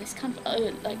clouds, and this kind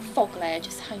of like fog layer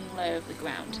just hanging low over the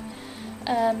ground.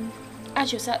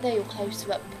 As you're sat there, you're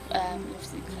closer up,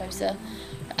 obviously closer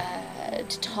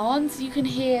to Tarn, so you can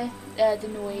hear the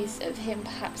noise of him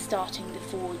perhaps starting the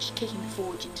forge, kicking the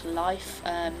forge into life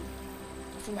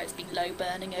from where it's been low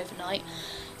burning overnight.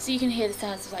 So you can hear the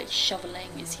sounds of like shoveling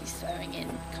as he's throwing in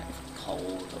kind of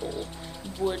coal or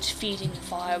wood, feeding the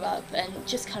fire up, and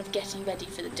just kind of getting ready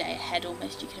for the day ahead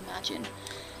almost, you can imagine.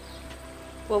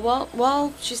 Well,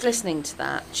 while she's listening to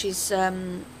that, she's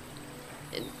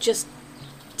just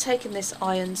taken this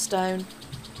ironstone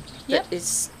that Yep.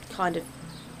 is kind of...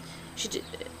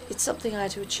 It's something I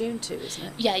had to attune to, isn't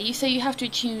it? Yeah, so you have to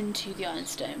attune to the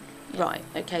ironstone. Right,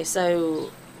 okay,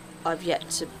 so I've yet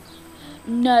to...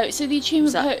 No, so the attunement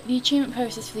Is that-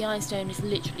 process for the ironstone is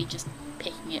literally just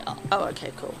picking it up. Oh,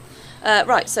 okay, cool.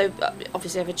 Right, so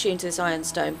obviously I've attuned to this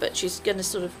ironstone, but she's going to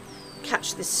sort of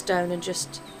catch this stone and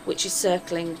just... which is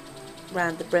circling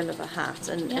round the brim of her hat,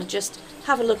 and just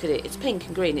have a look at it. It's pink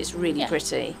and green, it's really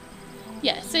pretty.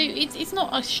 Yeah, so it's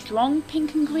not a strong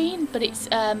pink and green, but it's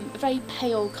a very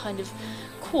pale kind of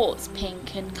quartz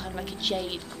pink and kind of like a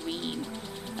jade green.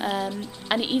 And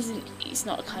it's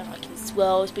not kind of like in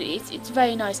swirls, but it's a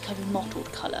very nice kind of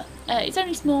mottled colour. It's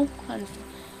only small, kind of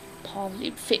palm.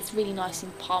 It fits really nice in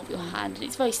the palm of your hand, and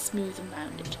it's very smooth and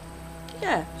rounded.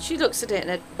 Yeah, she looks at it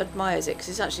and admires it because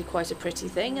it's actually quite a pretty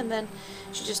thing, and then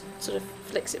she just sort of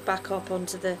flicks it back up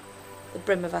onto the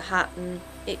brim of her hat, and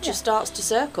it just starts to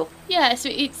circle. Yeah, so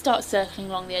it starts circling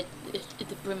along the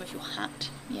brim of your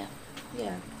hat. Yeah.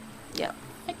 Yeah.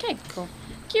 Okay. Cool.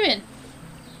 Kieran,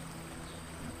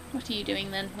 what are you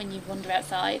doing then when you wander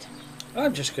outside?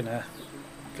 I'm just going to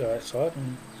go outside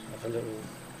and have a little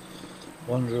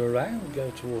wander around, go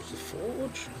towards the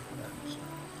forge, and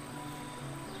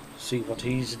see what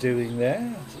he's doing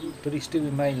there. But he's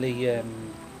doing mainly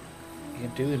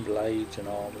doing blades and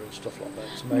armour and stuff like that.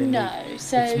 It's mainly, No,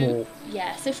 so it's more...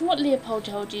 yeah. So from what Leopold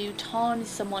told you, Tarn is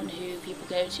someone who people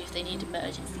go to if they need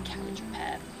emergency carriage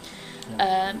repair.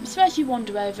 So as you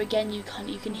wander over again, you can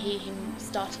hear him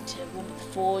starting to warm up the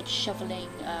forge, shoveling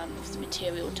some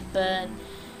material to burn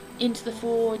into the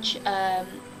forge,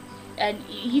 and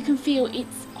you can feel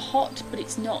it's hot, but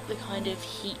it's not the kind of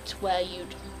heat where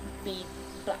you'd be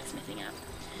blacksmithing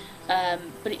at.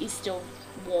 But it is still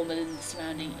warmer than the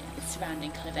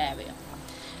surrounding kind of area.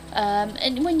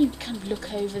 And when you kind of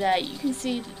look over there, you can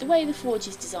see that the way the forge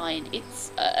is designed,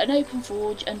 it's an open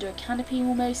forge under a canopy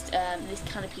almost. This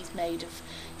canopy is made of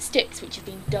sticks which have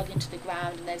been dug into the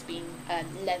ground, and there's been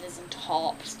leathers and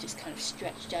tarps just kind of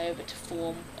stretched over to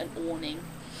form an awning.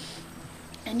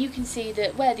 And you can see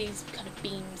that where these kind of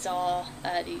beams are,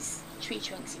 these tree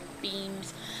trunks and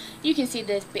beams, you can see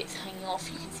there's bits hanging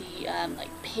off. You can see like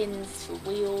pins for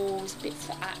wheels, bits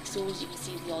for axles, you can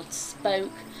see the odd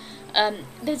spoke.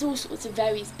 There's all sorts of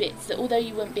various bits that, although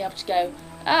you won't be able to go,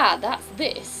 that's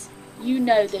this, you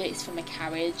know that it's from a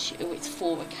carriage, or it's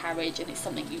for a carriage, and it's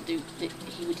something that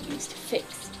he would use to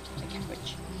fix a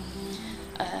carriage.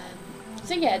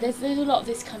 So yeah, there's a lot of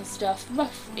this kind of stuff.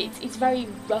 Rough. It's very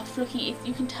rough looking.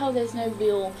 You can tell there's no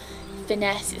real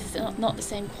finesse. It's not the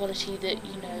same quality that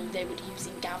they would use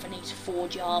in Gavany to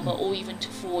forge armour, or even to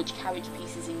forge carriage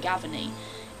pieces in Gavany.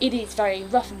 It is very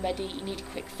rough and ready. You need a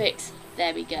quick fix.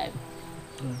 There we go.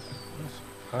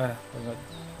 I'd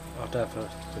have a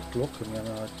quick look, and then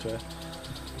I'd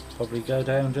probably go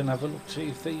down and have a look to see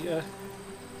if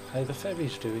how the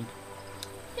ferry's doing.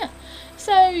 Yeah.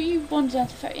 So you wander down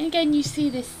the ferry, and again you see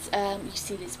this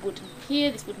wooden pier,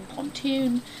 this wooden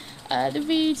pontoon, the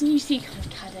reeds, and you see kind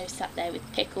of Caddo sat there with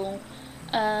Pickle,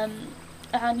 and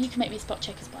you can make me a spot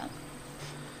check as well.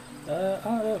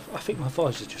 I think my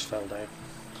visor just fell down.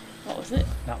 What was it?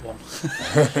 That one.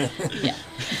 Yeah.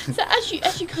 So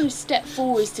as you kind of step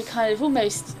forwards to kind of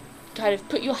almost kind of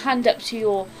put your hand up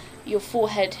to your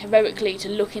forehead heroically to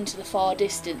look into the far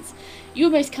distance, you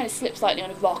almost kind of slip slightly on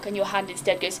a rock, and your hand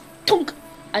instead goes tunk,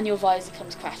 and your visor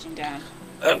comes crashing down.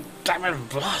 Oh, damn it,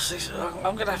 boss.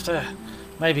 I'm going to have to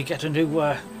maybe get a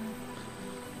new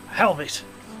helmet.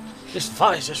 This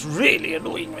visor's really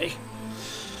annoying me.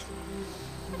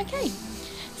 Okay.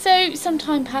 So some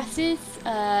time passes.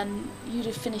 You'd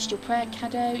have finished your prayer,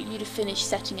 Caddo. You'd have finished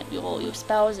setting up your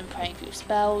spells and praying for your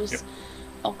spells. Yep.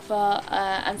 Ogvar,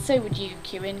 and so would you,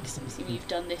 Kieran, because obviously you've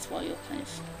done this while you're kind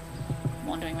of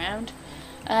wandering around.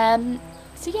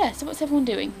 So what's everyone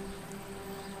doing?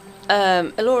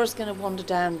 Alora's going to wander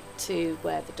down to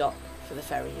where the dock for the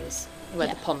ferry is, where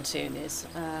the pontoon is,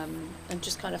 and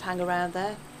just kind of hang around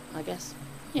there, I guess.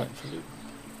 Yeah.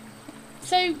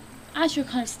 So as you're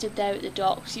kind of stood there at the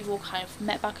docks, you've all kind of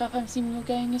met back up. I'm assuming you're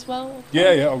going as well?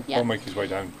 I'll make his way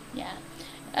down. Yeah.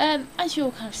 As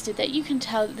you're kind of stood there, you can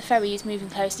tell that the ferry is moving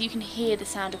closer. You can hear the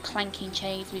sound of clanking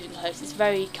chains moving closer. It's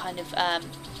very kind of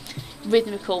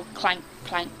rhythmical clank,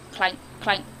 clank, clank,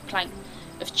 clank, clank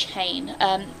of chain.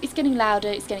 It's getting louder,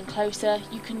 it's getting closer.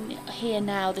 You can hear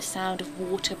now the sound of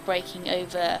water breaking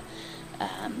over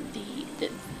the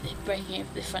breaking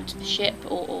over the front of the ship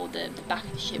or the back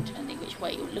of the ship, depending which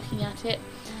way you're looking at it.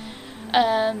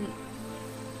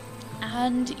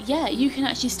 And yeah, you can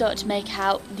actually start to make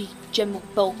out the general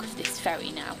bulk of this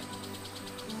ferry now.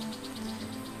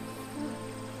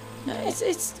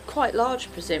 It's quite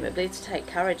large, presumably, to take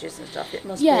carriages and stuff. It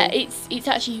must Yeah, be. it's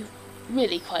actually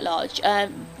really quite large.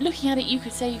 Looking at it, you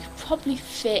could say you could probably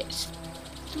fit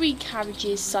 3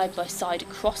 carriages side by side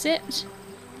across it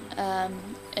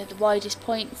at the widest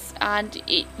points, and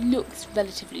it looks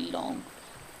relatively long.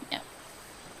 Yeah.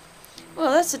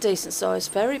 Well, that's a decent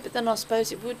sized ferry, but then I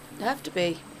suppose it would have to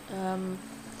be.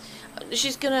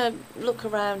 She's going to look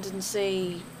around and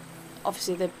see.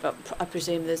 Obviously, I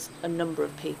presume there's a number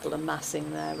of people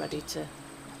amassing there ready to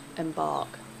embark.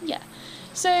 Yeah.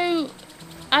 So,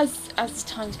 as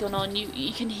time's gone on,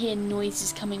 you can hear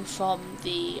noises coming from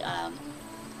the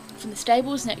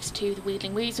stables next to the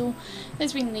Wheedling Weasel.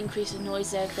 There's been an increase of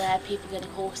noise over there. People getting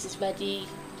horses ready,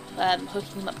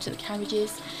 hooking them up to the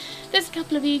carriages. There's a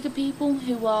couple of eager people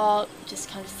who are just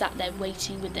kind of sat there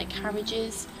waiting with their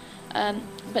carriages,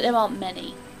 but there aren't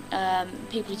many.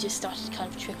 People have just started to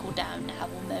kind of trickle down now,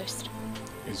 almost.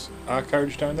 Is our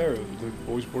carriage down there? Have the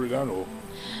boys brought it down, or?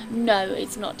 No,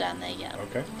 it's not down there yet.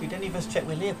 Okay. Did any of us check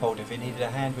with Leopold if he needed a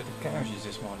hand with the carriages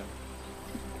this morning?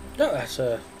 No, that's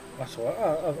all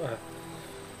right.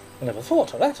 I never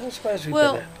thought of that. I suppose we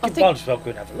Well, could I might think- as well go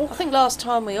and have a look. I think last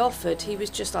time we offered, he was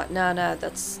just like, no,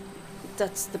 that's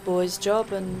the boy's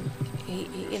job, and he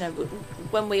you know,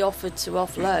 when we offered to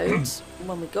offload,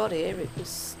 when we got here, it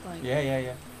was like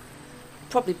Yeah.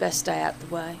 probably best stay out the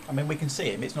way. I mean, we can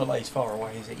see him. It's not like he's far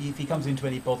away, is it? If he comes into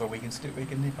any bother, we can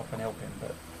nip up and help him.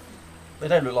 But they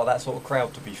don't look like that sort of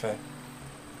crowd, to be fair.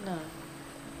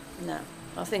 No,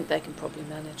 I think they can probably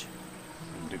manage.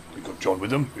 They've got John with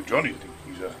them. With Johnny, I think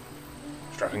he's a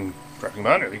strapping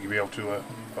man. I think he'll be able to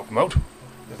help them out.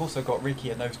 They've also got Ricky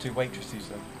and those 2 waitresses,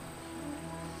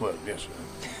 though. Well, yes.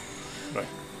 Right.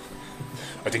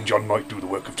 I think John might do the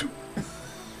work of 2.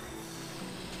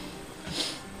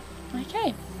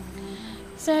 Okay,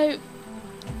 so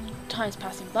time's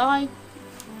passing by,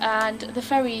 and the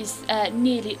ferry's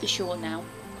nearly at the shore now.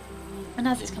 And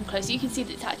as it's come closer, you can see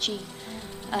that it's actually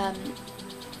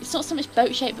it's not so much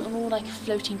boat shaped, but more like a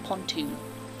floating pontoon.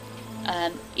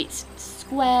 It's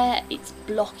square, it's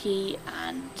blocky,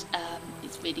 and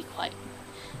it's really quite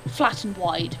flat and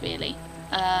wide, really.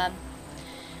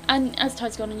 And as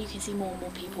time's gone on, you can see more and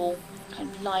more people kind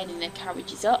of lining their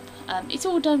carriages up. It's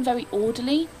all done very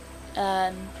orderly.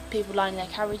 People lining their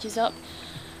carriages up,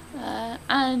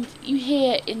 and you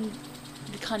hear in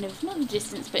the kind of, not in the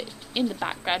distance, but in the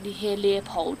background, you hear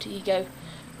Leopold, and you go,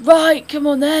 right, come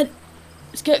on then,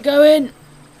 let's get going.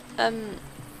 It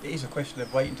is a question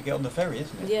of waiting to get on the ferry,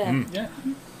 isn't it? Yeah.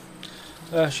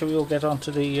 Yeah. Shall we all get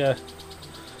onto the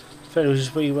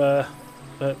ferries we were,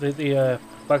 the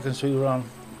wagons we were on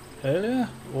earlier,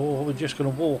 or are we just going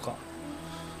to walk on?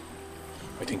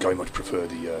 I think I much prefer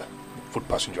the foot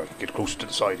passenger. I can get closer to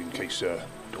the side in case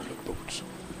don't look boats.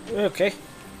 Okay.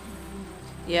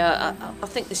 Yeah, I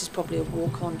think this is probably a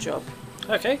walk-on job.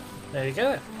 Okay. There you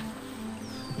go.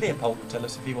 Leopold will tell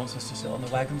us if he wants us to sit on the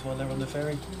wagons while they're on the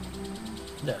ferry.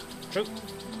 Yeah. True.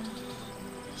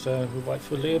 So we'll wait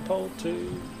for Leopold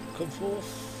to come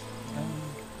forth, and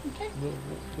Okay. we'll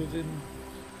within.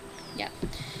 Yeah.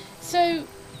 So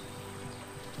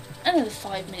another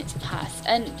 5 minutes pass,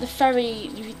 and the ferry,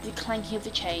 the clanking of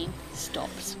the chain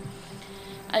stops.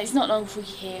 And it's not long before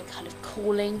you hear kind of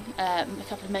calling, a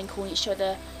couple of men calling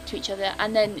to each other,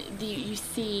 and then you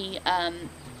see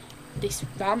this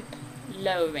ramp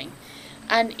lowering,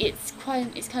 and it's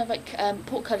kind of like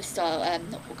portcullis style,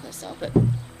 not portcullis style, but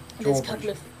there's a couple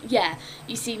of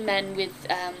you see men with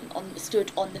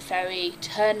stood on the ferry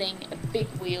turning a big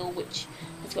wheel which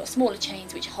has got smaller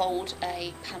chains which hold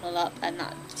a panel up, and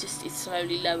that just is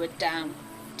slowly lowered down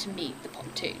to meet the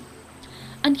pontoon.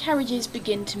 And carriages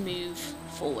begin to move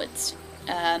forwards.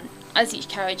 As each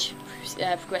carriage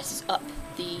progresses up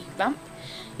the ramp,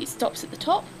 it stops at the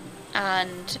top,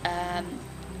 and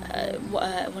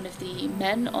one of the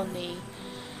men on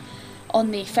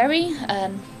the ferry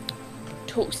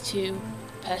talks to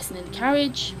the person in the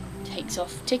carriage, takes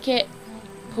off ticket,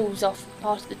 pulls off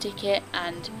part of the ticket,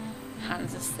 and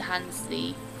hands it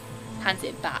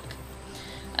back.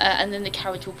 And then the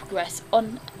carriage will progress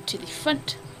on to the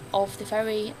front of the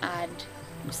ferry and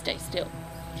will stay still.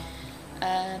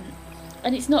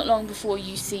 And it's not long before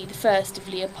you see the first of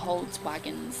Leopold's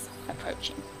wagons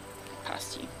approaching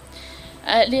past you.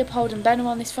 Leopold and Ben are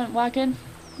on this front wagon.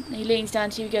 He leans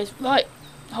down to you and goes, right,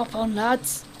 hop on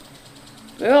lads,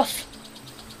 we're off.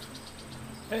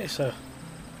 Hey, so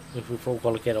if we've all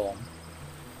got to get on.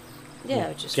 Yeah,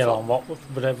 We'll just get on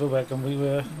whatever wagon we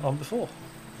were on before.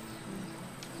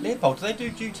 Leopold, do they do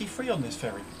duty free on this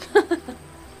ferry?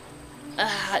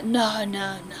 No.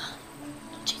 Not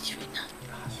duty free, no.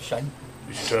 That's a shame.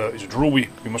 Is it a rule we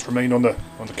must remain on the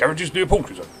carriages, Leopold?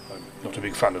 'Cause I'm not a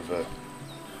big fan of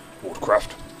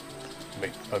watercraft.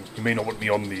 You may not want me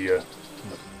on the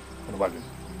wagon.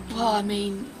 Well, I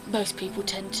mean, most people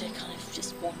tend to kind of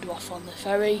just wander off on the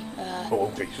ferry.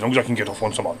 Oh, okay. As long as I can get off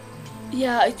on some other.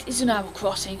 Yeah, it's an hour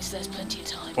crossing, so there's plenty of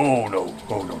time. Oh no,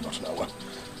 not an hour.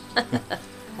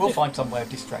 We'll find some way of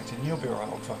distracting you. You'll be alright,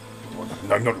 Oliver.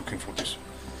 No, I'm not looking for this.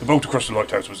 The boat across the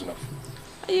lighthouse was enough.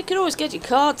 You could always get your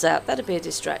cards out. That'd be a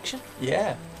distraction.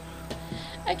 Yeah.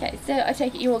 Okay, so I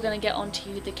take it you're all going to get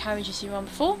onto the carriages you were on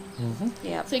before. Mm-hmm.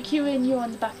 Yeah. So Kieran, you're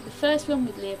on the back of the first one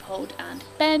with Leopold and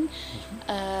Ben.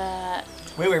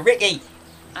 We're with Ricky.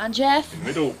 And Jeff.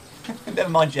 Middle. Never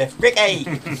mind, Jeff. Ricky.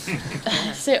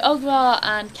 So Ogvar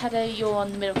and Kado, you're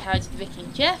on the middle carriage with Vicky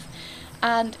and Jeff.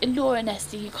 And Laura and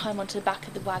Esther, you climb onto the back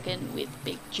of the wagon with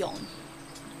Big John.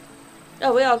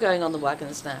 Oh, we are going on the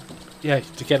wagons now. Yeah,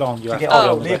 to get on, you To have get to on.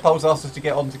 go on the Leopold's asked us to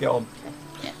get on.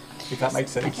 Yeah. If that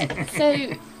makes sense.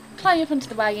 So, climbing up onto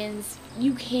the wagons,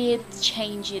 you hear the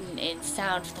change in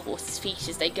sound of the horses' feet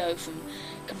as they go from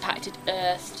compacted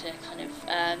earth to kind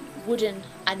of wooden,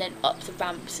 and then up the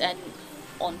ramps and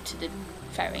onto the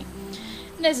ferry.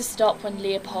 And there's a stop when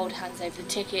Leopold hands over the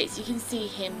tickets. You can see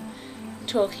him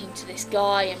talking to this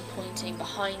guy and pointing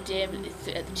behind him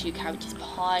at the two carriages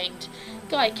behind.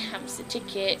 Guy counts the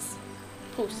tickets,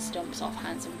 pulls the stumps off,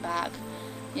 hands them back,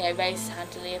 raises his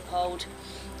hand to Leopold.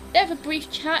 They have a brief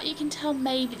chat. You can tell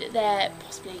maybe that they're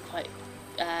possibly quite,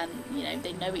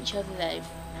 they know each other, they've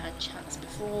had chats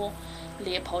before.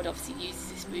 Leopold obviously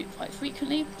uses this route quite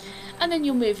frequently. And then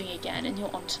you're moving again and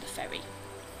you're onto the ferry.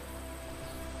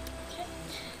 Okay.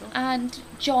 And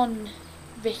John,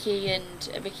 Vicky,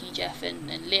 Jeff and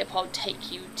Leopold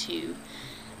take you to,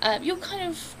 you're kind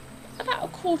of about a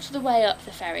quarter of the way up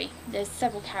the ferry. There's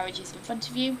several carriages in front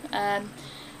of you, and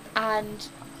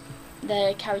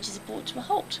the carriages are brought to a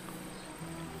halt.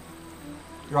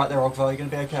 You're right there, Ogvar. You're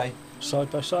going to be okay. side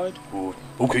by side. Oh,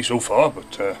 okay so far,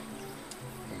 but a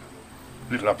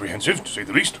little apprehensive, to say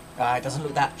the least. It doesn't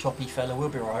look that choppy, fella. We'll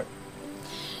be alright.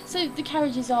 So the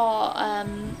carriages are,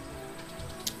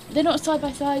 they're not side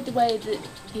by side the way that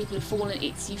people have fallen.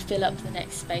 It's you fill up the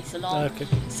next space along. Okay.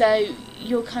 So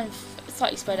you're kind of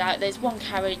slightly spread out. There's one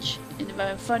carriage in the row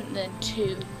in front and then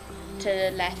two to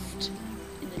the left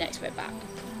in the next row back.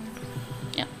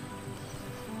 Yeah.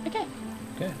 Okay.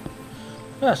 Okay.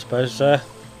 I suppose, is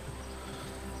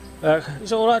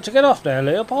it alright to get off now,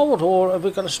 Leopold, or have we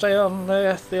got to stay on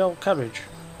the old carriage?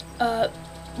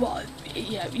 Well,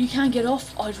 yeah, you can get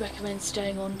off. I'd recommend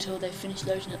staying on until they've finished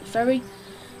loading at the ferry.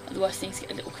 Otherwise things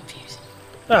get a little confusing.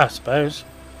 I suppose.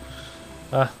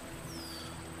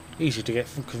 Easy to get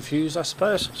confused, I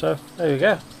suppose. So, there we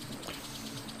go.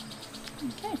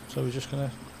 Okay. So we're just going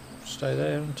to stay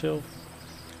there until...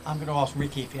 I'm going to ask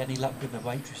Ricky if he had any luck with the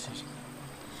waitresses.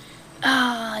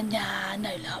 Nah,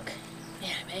 no luck. You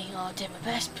know me, I did my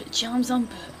best, put charms on,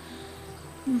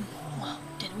 but well,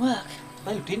 didn't work.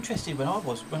 They looked interested when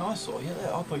I saw you.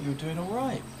 I thought you were doing all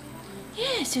right.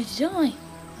 Yeah, so did I. I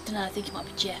don't know, I think it might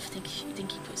be Jeff. I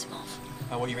think he puts him off.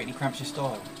 Oh, what, you reckon he cramps your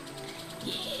style?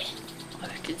 Yeah, I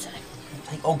reckon so.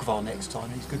 Take Ogvar next time.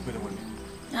 He's good with a woman.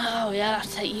 Oh yeah, I'll have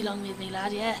to take you along with me,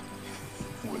 lad, yeah.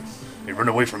 Well, they run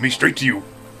away from me straight to you.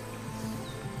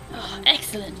 Oh,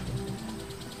 excellent.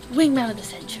 Wingman of the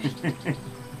century.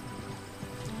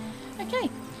 Okay,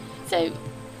 so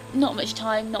not much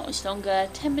time, not much longer,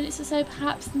 10 minutes or so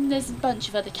perhaps, and there's a bunch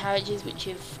of other carriages which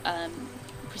have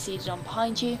proceeded on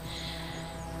behind you.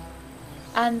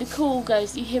 And the call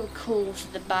goes, you hear a call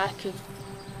from the back of,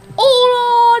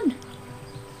 all on!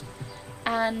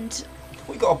 And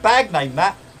We got a bag named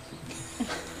that.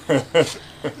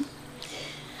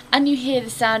 And you hear the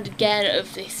sound again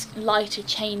of this lighter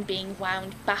chain being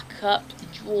wound back up,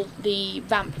 the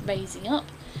ramp raising up.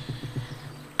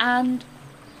 And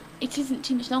it isn't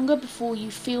too much longer before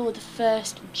you feel the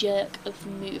first jerk of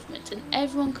movement. And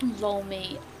everyone can roll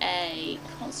me a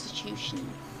Constitution.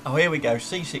 Oh, here we go.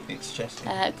 Seasickness chest.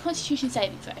 Constitution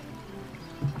saving throw.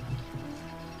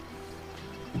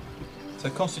 So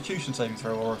Constitution saving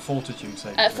throw or a Fortitude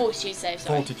saving throw? Fortitude save,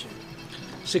 sorry. Fortitude.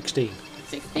 16.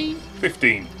 16,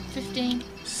 15. 15,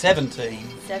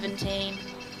 17. 17.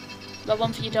 Got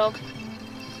one for your dog.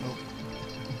 Oh.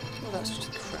 Well, that's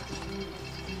just crap.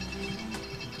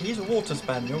 He's a water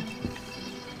spaniel.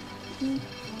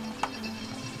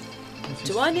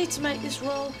 Do I need to make this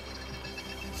roll?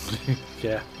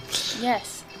 Yeah.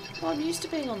 Yes. Well, I'm used to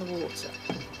being on the water.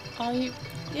 Are you?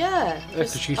 Yeah.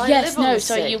 because you- I Yes. live on No. the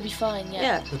Sorry, sea. you'll be fine. Yeah.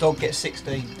 Yeah. The dog gets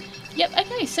 16. Yep.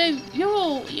 Okay. So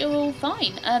you're all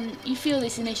fine. You feel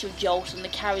this initial jolt, and the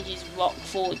carriages rock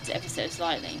forwards ever so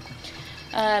slightly,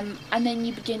 and then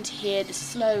you begin to hear the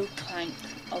slow clank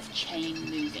of chain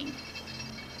moving.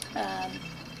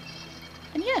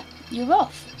 And yeah, you're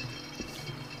off.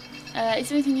 Is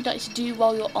there anything you'd like to do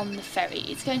while you're on the ferry?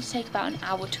 It's going to take about an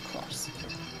hour to cross.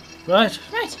 Right.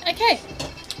 Right. Okay.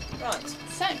 Right.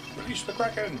 So. Release the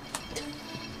Kraken.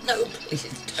 No, please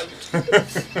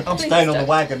don't. I'm Please staying on the don't.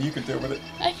 wagon, you can deal with it.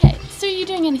 Okay. So are you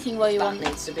doing anything while you're That on?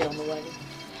 needs to be on the wagon.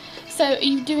 So are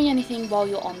you doing anything while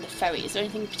you're on the ferry? Is there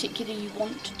anything particular you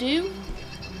want to do?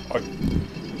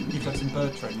 You've had some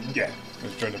bird training. haven't you? Yeah,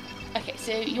 let's join them. Okay.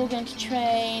 So you're going to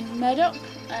train Murdoch.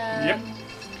 Yep.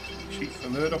 Shoot for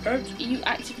Murdoch out. Are you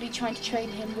actively trying to train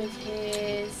him with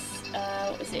his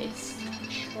what is it? His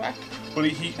track? Well,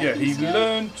 he skill?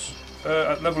 learned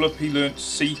at level up. He learned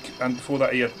seek, and before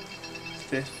that he had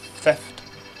theft.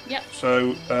 Yep.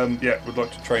 So would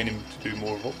like to train him to do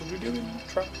more of what was we doing?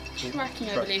 Tracking, I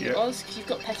Track, believe it yeah. was, because you've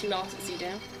got petulance at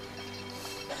down.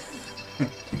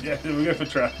 Yeah, we'll go for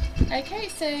trap. Okay,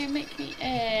 so make me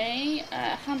a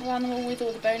handle animal with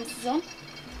all the bonuses on.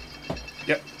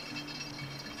 Yep.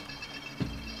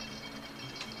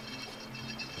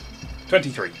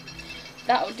 23.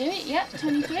 That'll do it, yeah,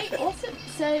 23, awesome.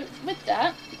 So with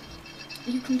that,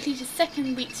 you complete a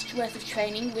second week's worth of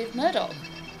training with Murdoch.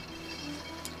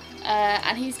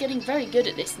 And he's getting very good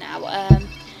at this now.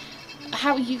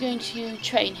 How are you going to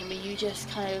train him? Are you just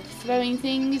kind of throwing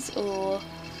things, or...?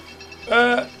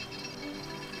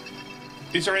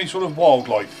 Is there any sort of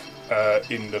wildlife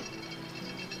in the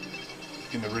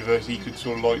river he could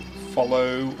sort of like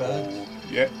follow? Birds?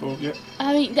 Or yeah.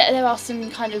 I mean, there are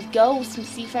some kind of gulls, some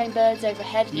seafaring birds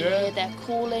overhead. You Yeah. hear their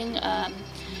calling.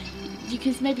 You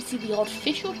can maybe see the odd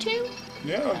fish or two.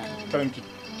 Yeah, I'd tell him to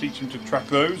teach him to track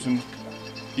those and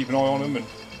keep an eye on them and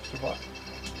stuff like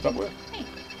that. Does that work?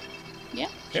 Yeah,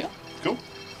 Yeah. sure. Cool.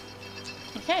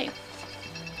 Okay.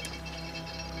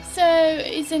 So,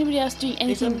 is anybody else doing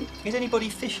anything? Is anybody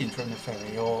fishing from the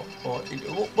ferry, or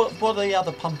what are the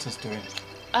other punters doing?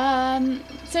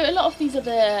 So a lot of these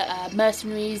other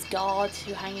mercenaries, guards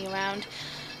who are hanging around,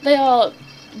 they are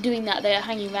doing that. They are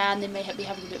hanging around. They may be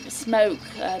having a bit of a smoke,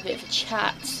 a bit of a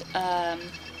chat.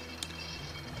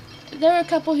 There are a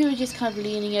couple who are just kind of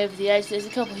leaning over the edge. There's a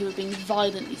couple who are being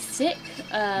violently sick.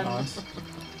 Nice.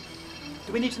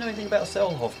 Do we need to know anything about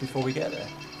Selhoff before we get there?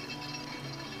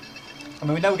 I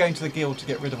mean, we know we're going to the guild to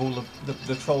get rid of all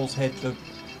the troll's head,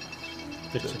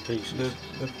 Bits and pieces.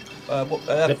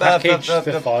 the package,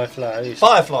 the fireflies.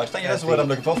 Fireflies. Thank you. That's the word I'm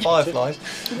looking for. Fireflies.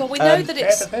 Well, we know that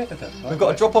it's. We've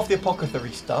got to drop off the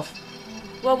apothecary stuff.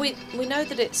 Well, we know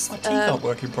that it's. My teeth aren't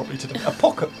working properly today.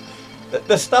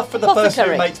 The stuff for the person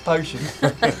who Apothecary. makes potions.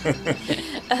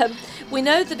 We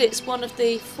know that it's one of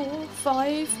the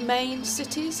 4-5 main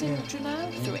cities in Yeah.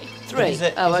 Drenau. 3. 3. Is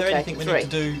there okay. anything we 3. need to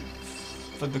do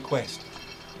for the quest?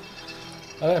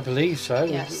 I don't believe so.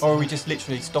 Yes. Or are we just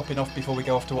literally stopping off before we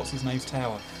go off to what's his name's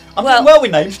tower? I'm Well- doing well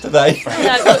with names today.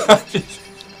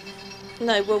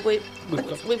 No, well, we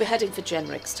We've were heading for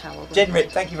Genric's tower. weren't we?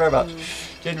 Genric, thank you very much.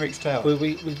 Genric's tower.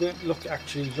 We weren't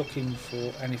actually looking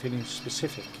for anything in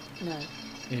specific No,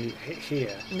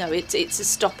 here. no, it's a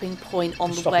stopping point on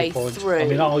the Stopping way point. through. I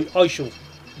mean, I shall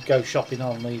go shopping.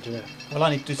 I'll need a Well, I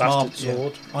need to do some armor. bastard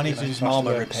sword. I need to do some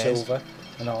armor repairs. Silver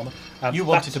and armour. And You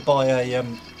wanted to buy a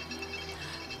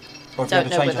or if you had don't to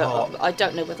know change whether a heart. I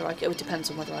don't know whether I can. It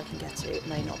depends on whether I can get it. It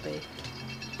may not be.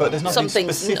 But there's nothing Some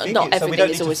things, specific. not so we everything don't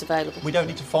is need always to, available. we don't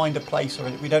need to find a place, or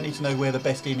we don't need to know where the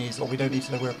best inn is, or we don't need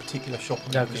to know where a particular shop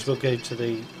is. No, because we'll go to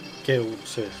the guild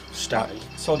to stay. Right,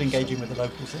 sod engaging with the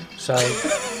locals then. So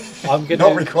I'm Not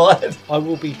gonna. required. I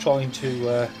will be trying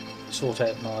to sort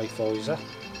out my visor.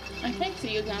 Okay, so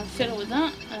you're going to fiddle with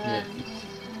that. Yeah.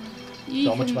 You So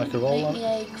how much can make a roll on me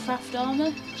a craft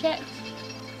armour check.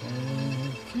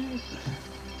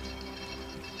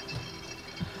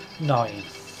 9.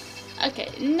 Okay,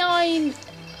 9.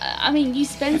 I mean, you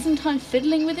spend some time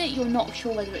fiddling with it. You're not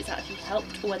sure whether it's actually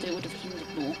helped or whether it would have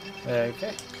hindered more. Okay.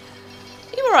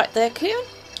 Are you all right there, Cleon?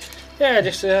 Yeah,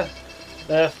 just visor.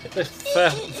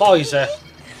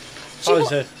 Do you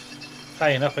Visor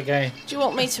paying up again. Do you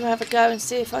want me to have a go and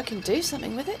see if I can do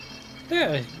something with it?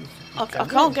 Yeah. I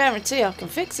can't guarantee I can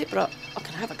fix it, but I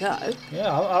can have a go.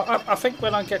 Yeah, I think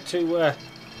when I get to,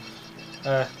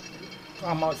 I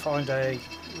might find a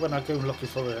when I go looking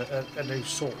for a new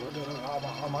sword,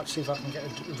 I might see if I can get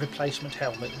a replacement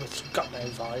helmet with got no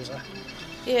visor.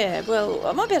 Yeah, well,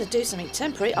 I might be able to do something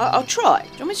temporary. I'll try. Do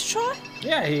you want me to try?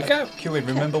 Yeah, here you go. Kieran,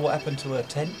 remember what happened to her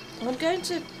tent? I'm going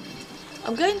to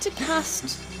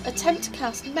attempt to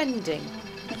cast mending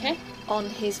Okay. on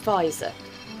his visor.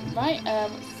 Right.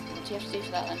 What do you have to do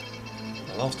for that then?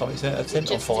 The last time he set a Is it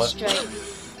tent on just a fire. straight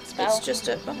spell? It's just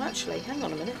a. Oh, actually, hang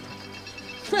on a minute.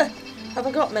 Have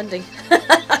I got mending?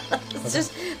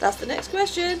 That's the next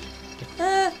question.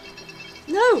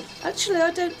 No, actually,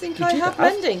 I don't think You I did have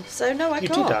have. mending. So no, I You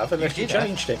can't. did have, unless You you did have.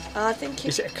 changed it. I think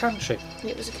Is it a cantrip?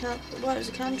 it was a Well, it was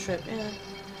a cantrip. Yeah.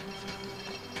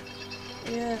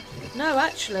 Yeah. No,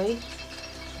 actually,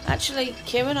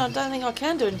 Kieran, I don't think I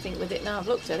can do anything with it now. I've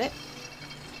looked at it.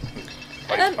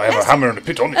 I have a hammer and a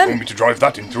pit on it. You want me to drive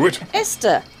that into it?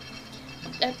 Esther,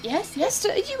 Yes. Esther,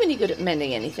 are you any good at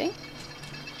mending anything?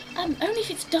 Only if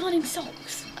it's darning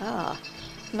socks. Ah,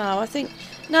 no,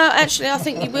 actually, I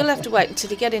think you will have to wait until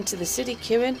you get into the city,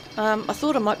 Kieran. I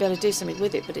thought I might be able to do something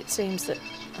with it, but it seems that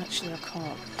actually I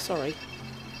can't. Sorry.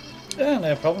 Yeah,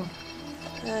 no problem.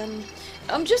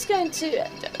 I'm just going to.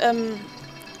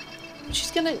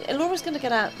 Laura's going to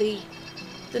get out the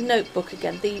notebook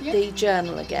again, the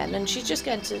journal again, and she's just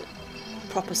going to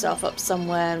prop herself up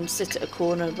somewhere and sit at a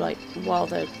corner, like while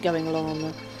they're going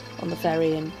along on the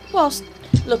ferry, and whilst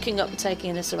looking up and taking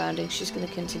in the surroundings, she's going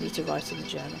to continue to write in the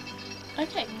journal.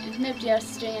 Okay. If nobody else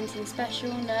is doing anything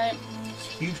special, no. It's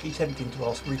hugely tempting to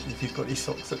ask Ricky if he's got his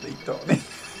socks that need darning.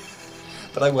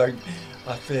 But I won't.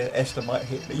 I fear Esther might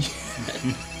hit me.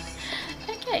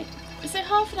 Okay. So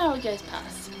half an hour goes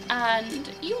past, and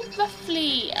you're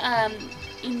roughly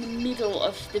in the middle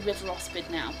of the River Ospid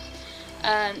now,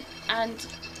 and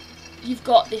you've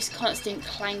got this constant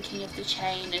clanking of the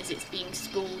chain as it's being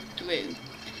spooled through.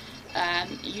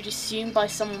 You'd assume by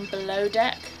someone below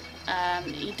deck.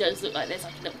 It does look like there's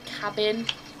like a little cabin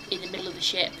in the middle of the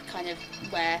ship, kind of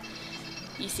where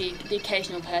you see the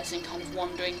occasional person kind of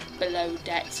wandering below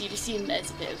deck. So you'd assume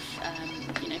there's a bit of,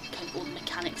 kind of all the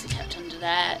mechanics are kept under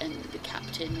there, and the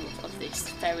captain of this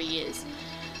ferry is.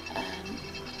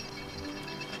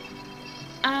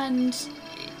 And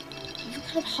you're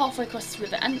kind of halfway across the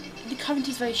river, and the current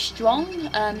is very strong.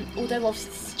 Although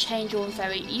obviously this is a change-on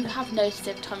ferry, you have noticed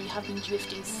every time you have been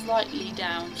drifting slightly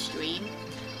downstream.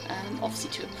 Obviously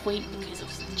to a point, because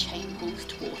obviously the chain pulls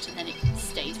taut and then it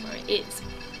stays where it is.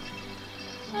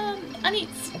 And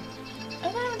it's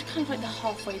around kind of like the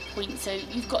halfway point, so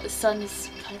you've got the sun has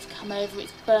kind of come over,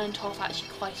 it's burnt off actually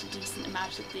quite a decent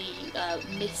amount of the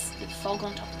mist, the fog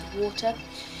on top of the water.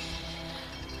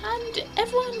 And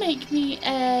everyone make me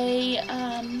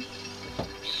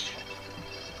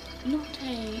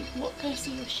what goes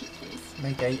to your sheet please?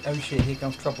 Make a oh shit, here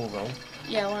comes trouble roll.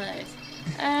 Yeah, one of those.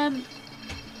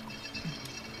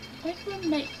 Everyone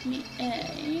make me a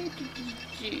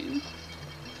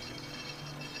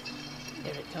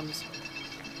Here it comes.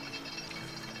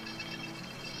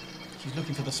 She's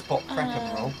looking for the spot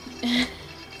cracker roll.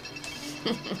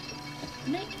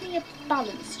 Make me a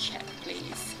balance check,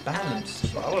 please. Balance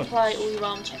check. Balance. Apply all your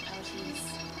arm check penalties,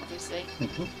 obviously.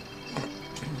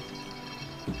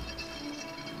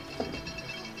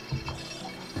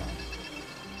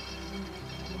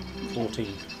 14.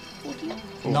 14.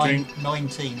 14.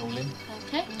 19 all in.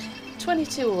 Okay.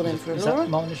 22 all in for Is Laura. that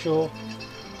minus your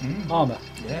armour?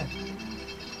 Yeah.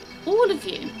 All of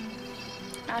you,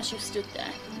 as you've stood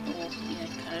there, or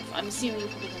kind of, I'm assuming you're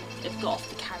probably going to have got off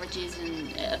the carriages,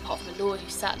 and apart from Laura who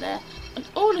sat there, and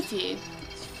all of you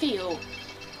feel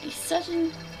a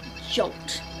sudden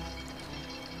jolt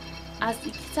as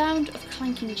the sound of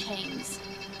clanking chains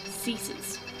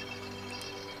ceases,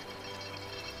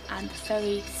 and the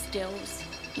ferry stills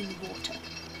in the water.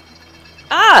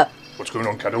 Ah! What's going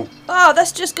on, Caddo? Oh,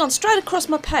 that's just gone straight across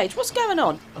my page. What's going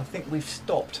on? I think we've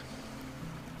stopped.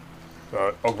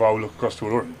 Ogvar will look across to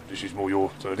Laura. This is more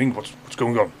your sort of thing. What's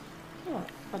going on? Oh,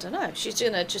 I don't know. She's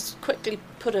going to just quickly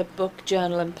put her book,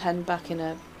 journal and pen back in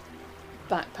her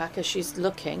backpack as she's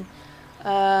looking.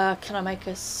 Can I make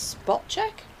a spot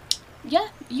check? Yeah,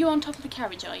 you on top of the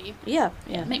carriage, are you? Yeah.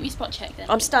 Make me a spot check then.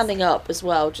 I'm standing up as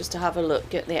well, just to have a look,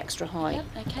 get the extra height.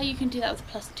 Yep, okay, you can do that with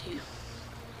a +2.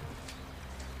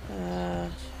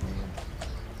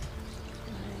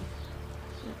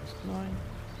 9,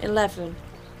 11.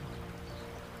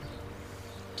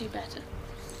 Do better.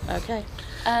 Okay.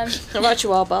 Right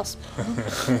you are, boss.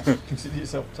 Consider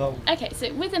yourself told. Okay,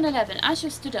 so with an 11, as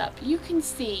you're stood up, you can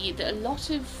see that a lot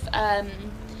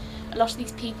of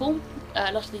these people,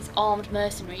 a lot of these armed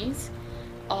mercenaries,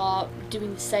 are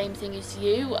doing the same thing as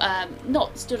you.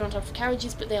 Not stood on top of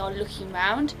carriages, but they are looking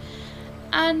round,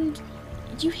 and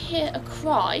you hear a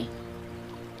cry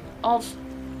of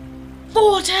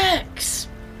Vortex!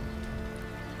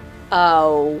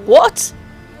 What?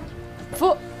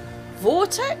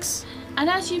 Vortex? And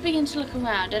as you begin to look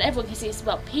around, and everyone can see this as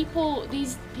well,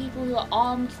 these people who are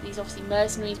armed, these obviously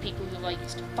mercenaries, people who are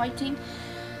used to fighting,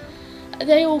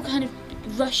 they all kind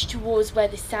of rush towards where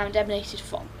this sound emanated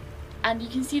from. And you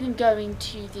can see them going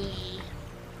to the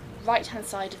right-hand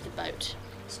side of the boat.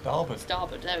 Starboard,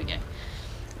 there we go.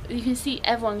 You can see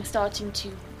everyone starting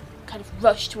to kind of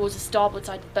rush towards the starboard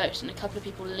side of the boat, and a couple of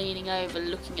people leaning over,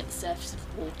 looking at the surface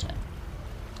of the water.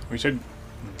 We said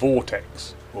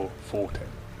vortex or forte.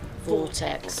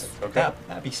 Vortex. Okay.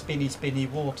 That'd be spinny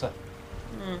water.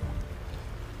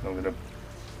 I'm gonna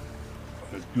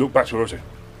look back to her and say,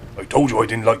 I told you I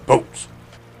didn't like boats.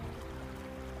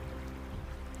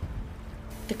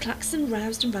 The klaxon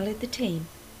roused and rallied the team,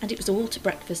 and it was all to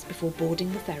breakfast before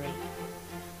boarding the ferry.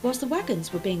 Whilst the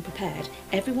wagons were being prepared,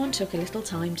 everyone took a little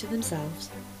time to themselves.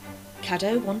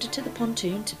 Caddo wandered to the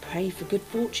pontoon to pray for good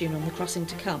fortune on the crossing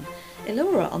to come.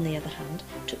 Elora, on the other hand,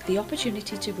 took the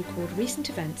opportunity to record recent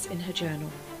events in her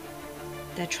journal.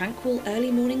 Their tranquil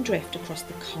early morning drift across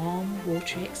the calm,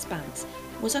 watery expanse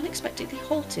was unexpectedly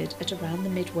halted at around the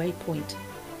midway point,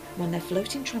 when their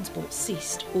floating transport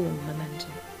ceased all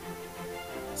momentum.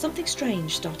 Something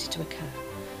strange started to occur.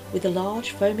 With a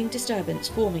large foaming disturbance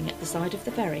forming at the side of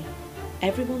the ferry,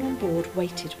 everyone on board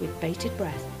waited with bated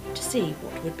breath to see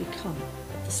what would become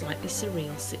of the slightly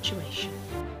surreal situation.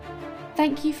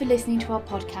 Thank you for listening to our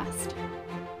podcast.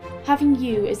 Having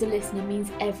you as a listener means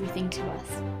everything to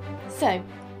us. So,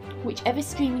 whichever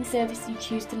streaming service you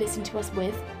choose to listen to us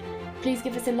with, please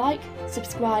give us a like,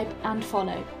 subscribe and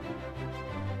follow.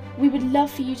 We would love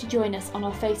for you to join us on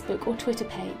our Facebook or Twitter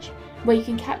page, where you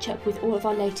can catch up with all of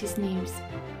our latest news.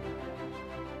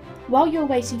 While you're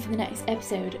waiting for the next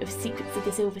episode of Secrets of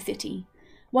the Silver City,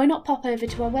 why not pop over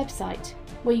to our website,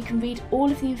 where you can read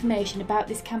all of the information about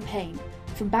this campaign,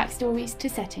 from backstories to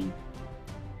setting.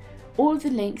 All of the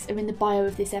links are in the bio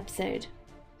of this episode.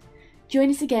 Join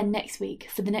us again next week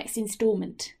for the next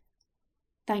instalment.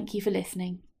 Thank you for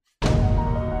listening.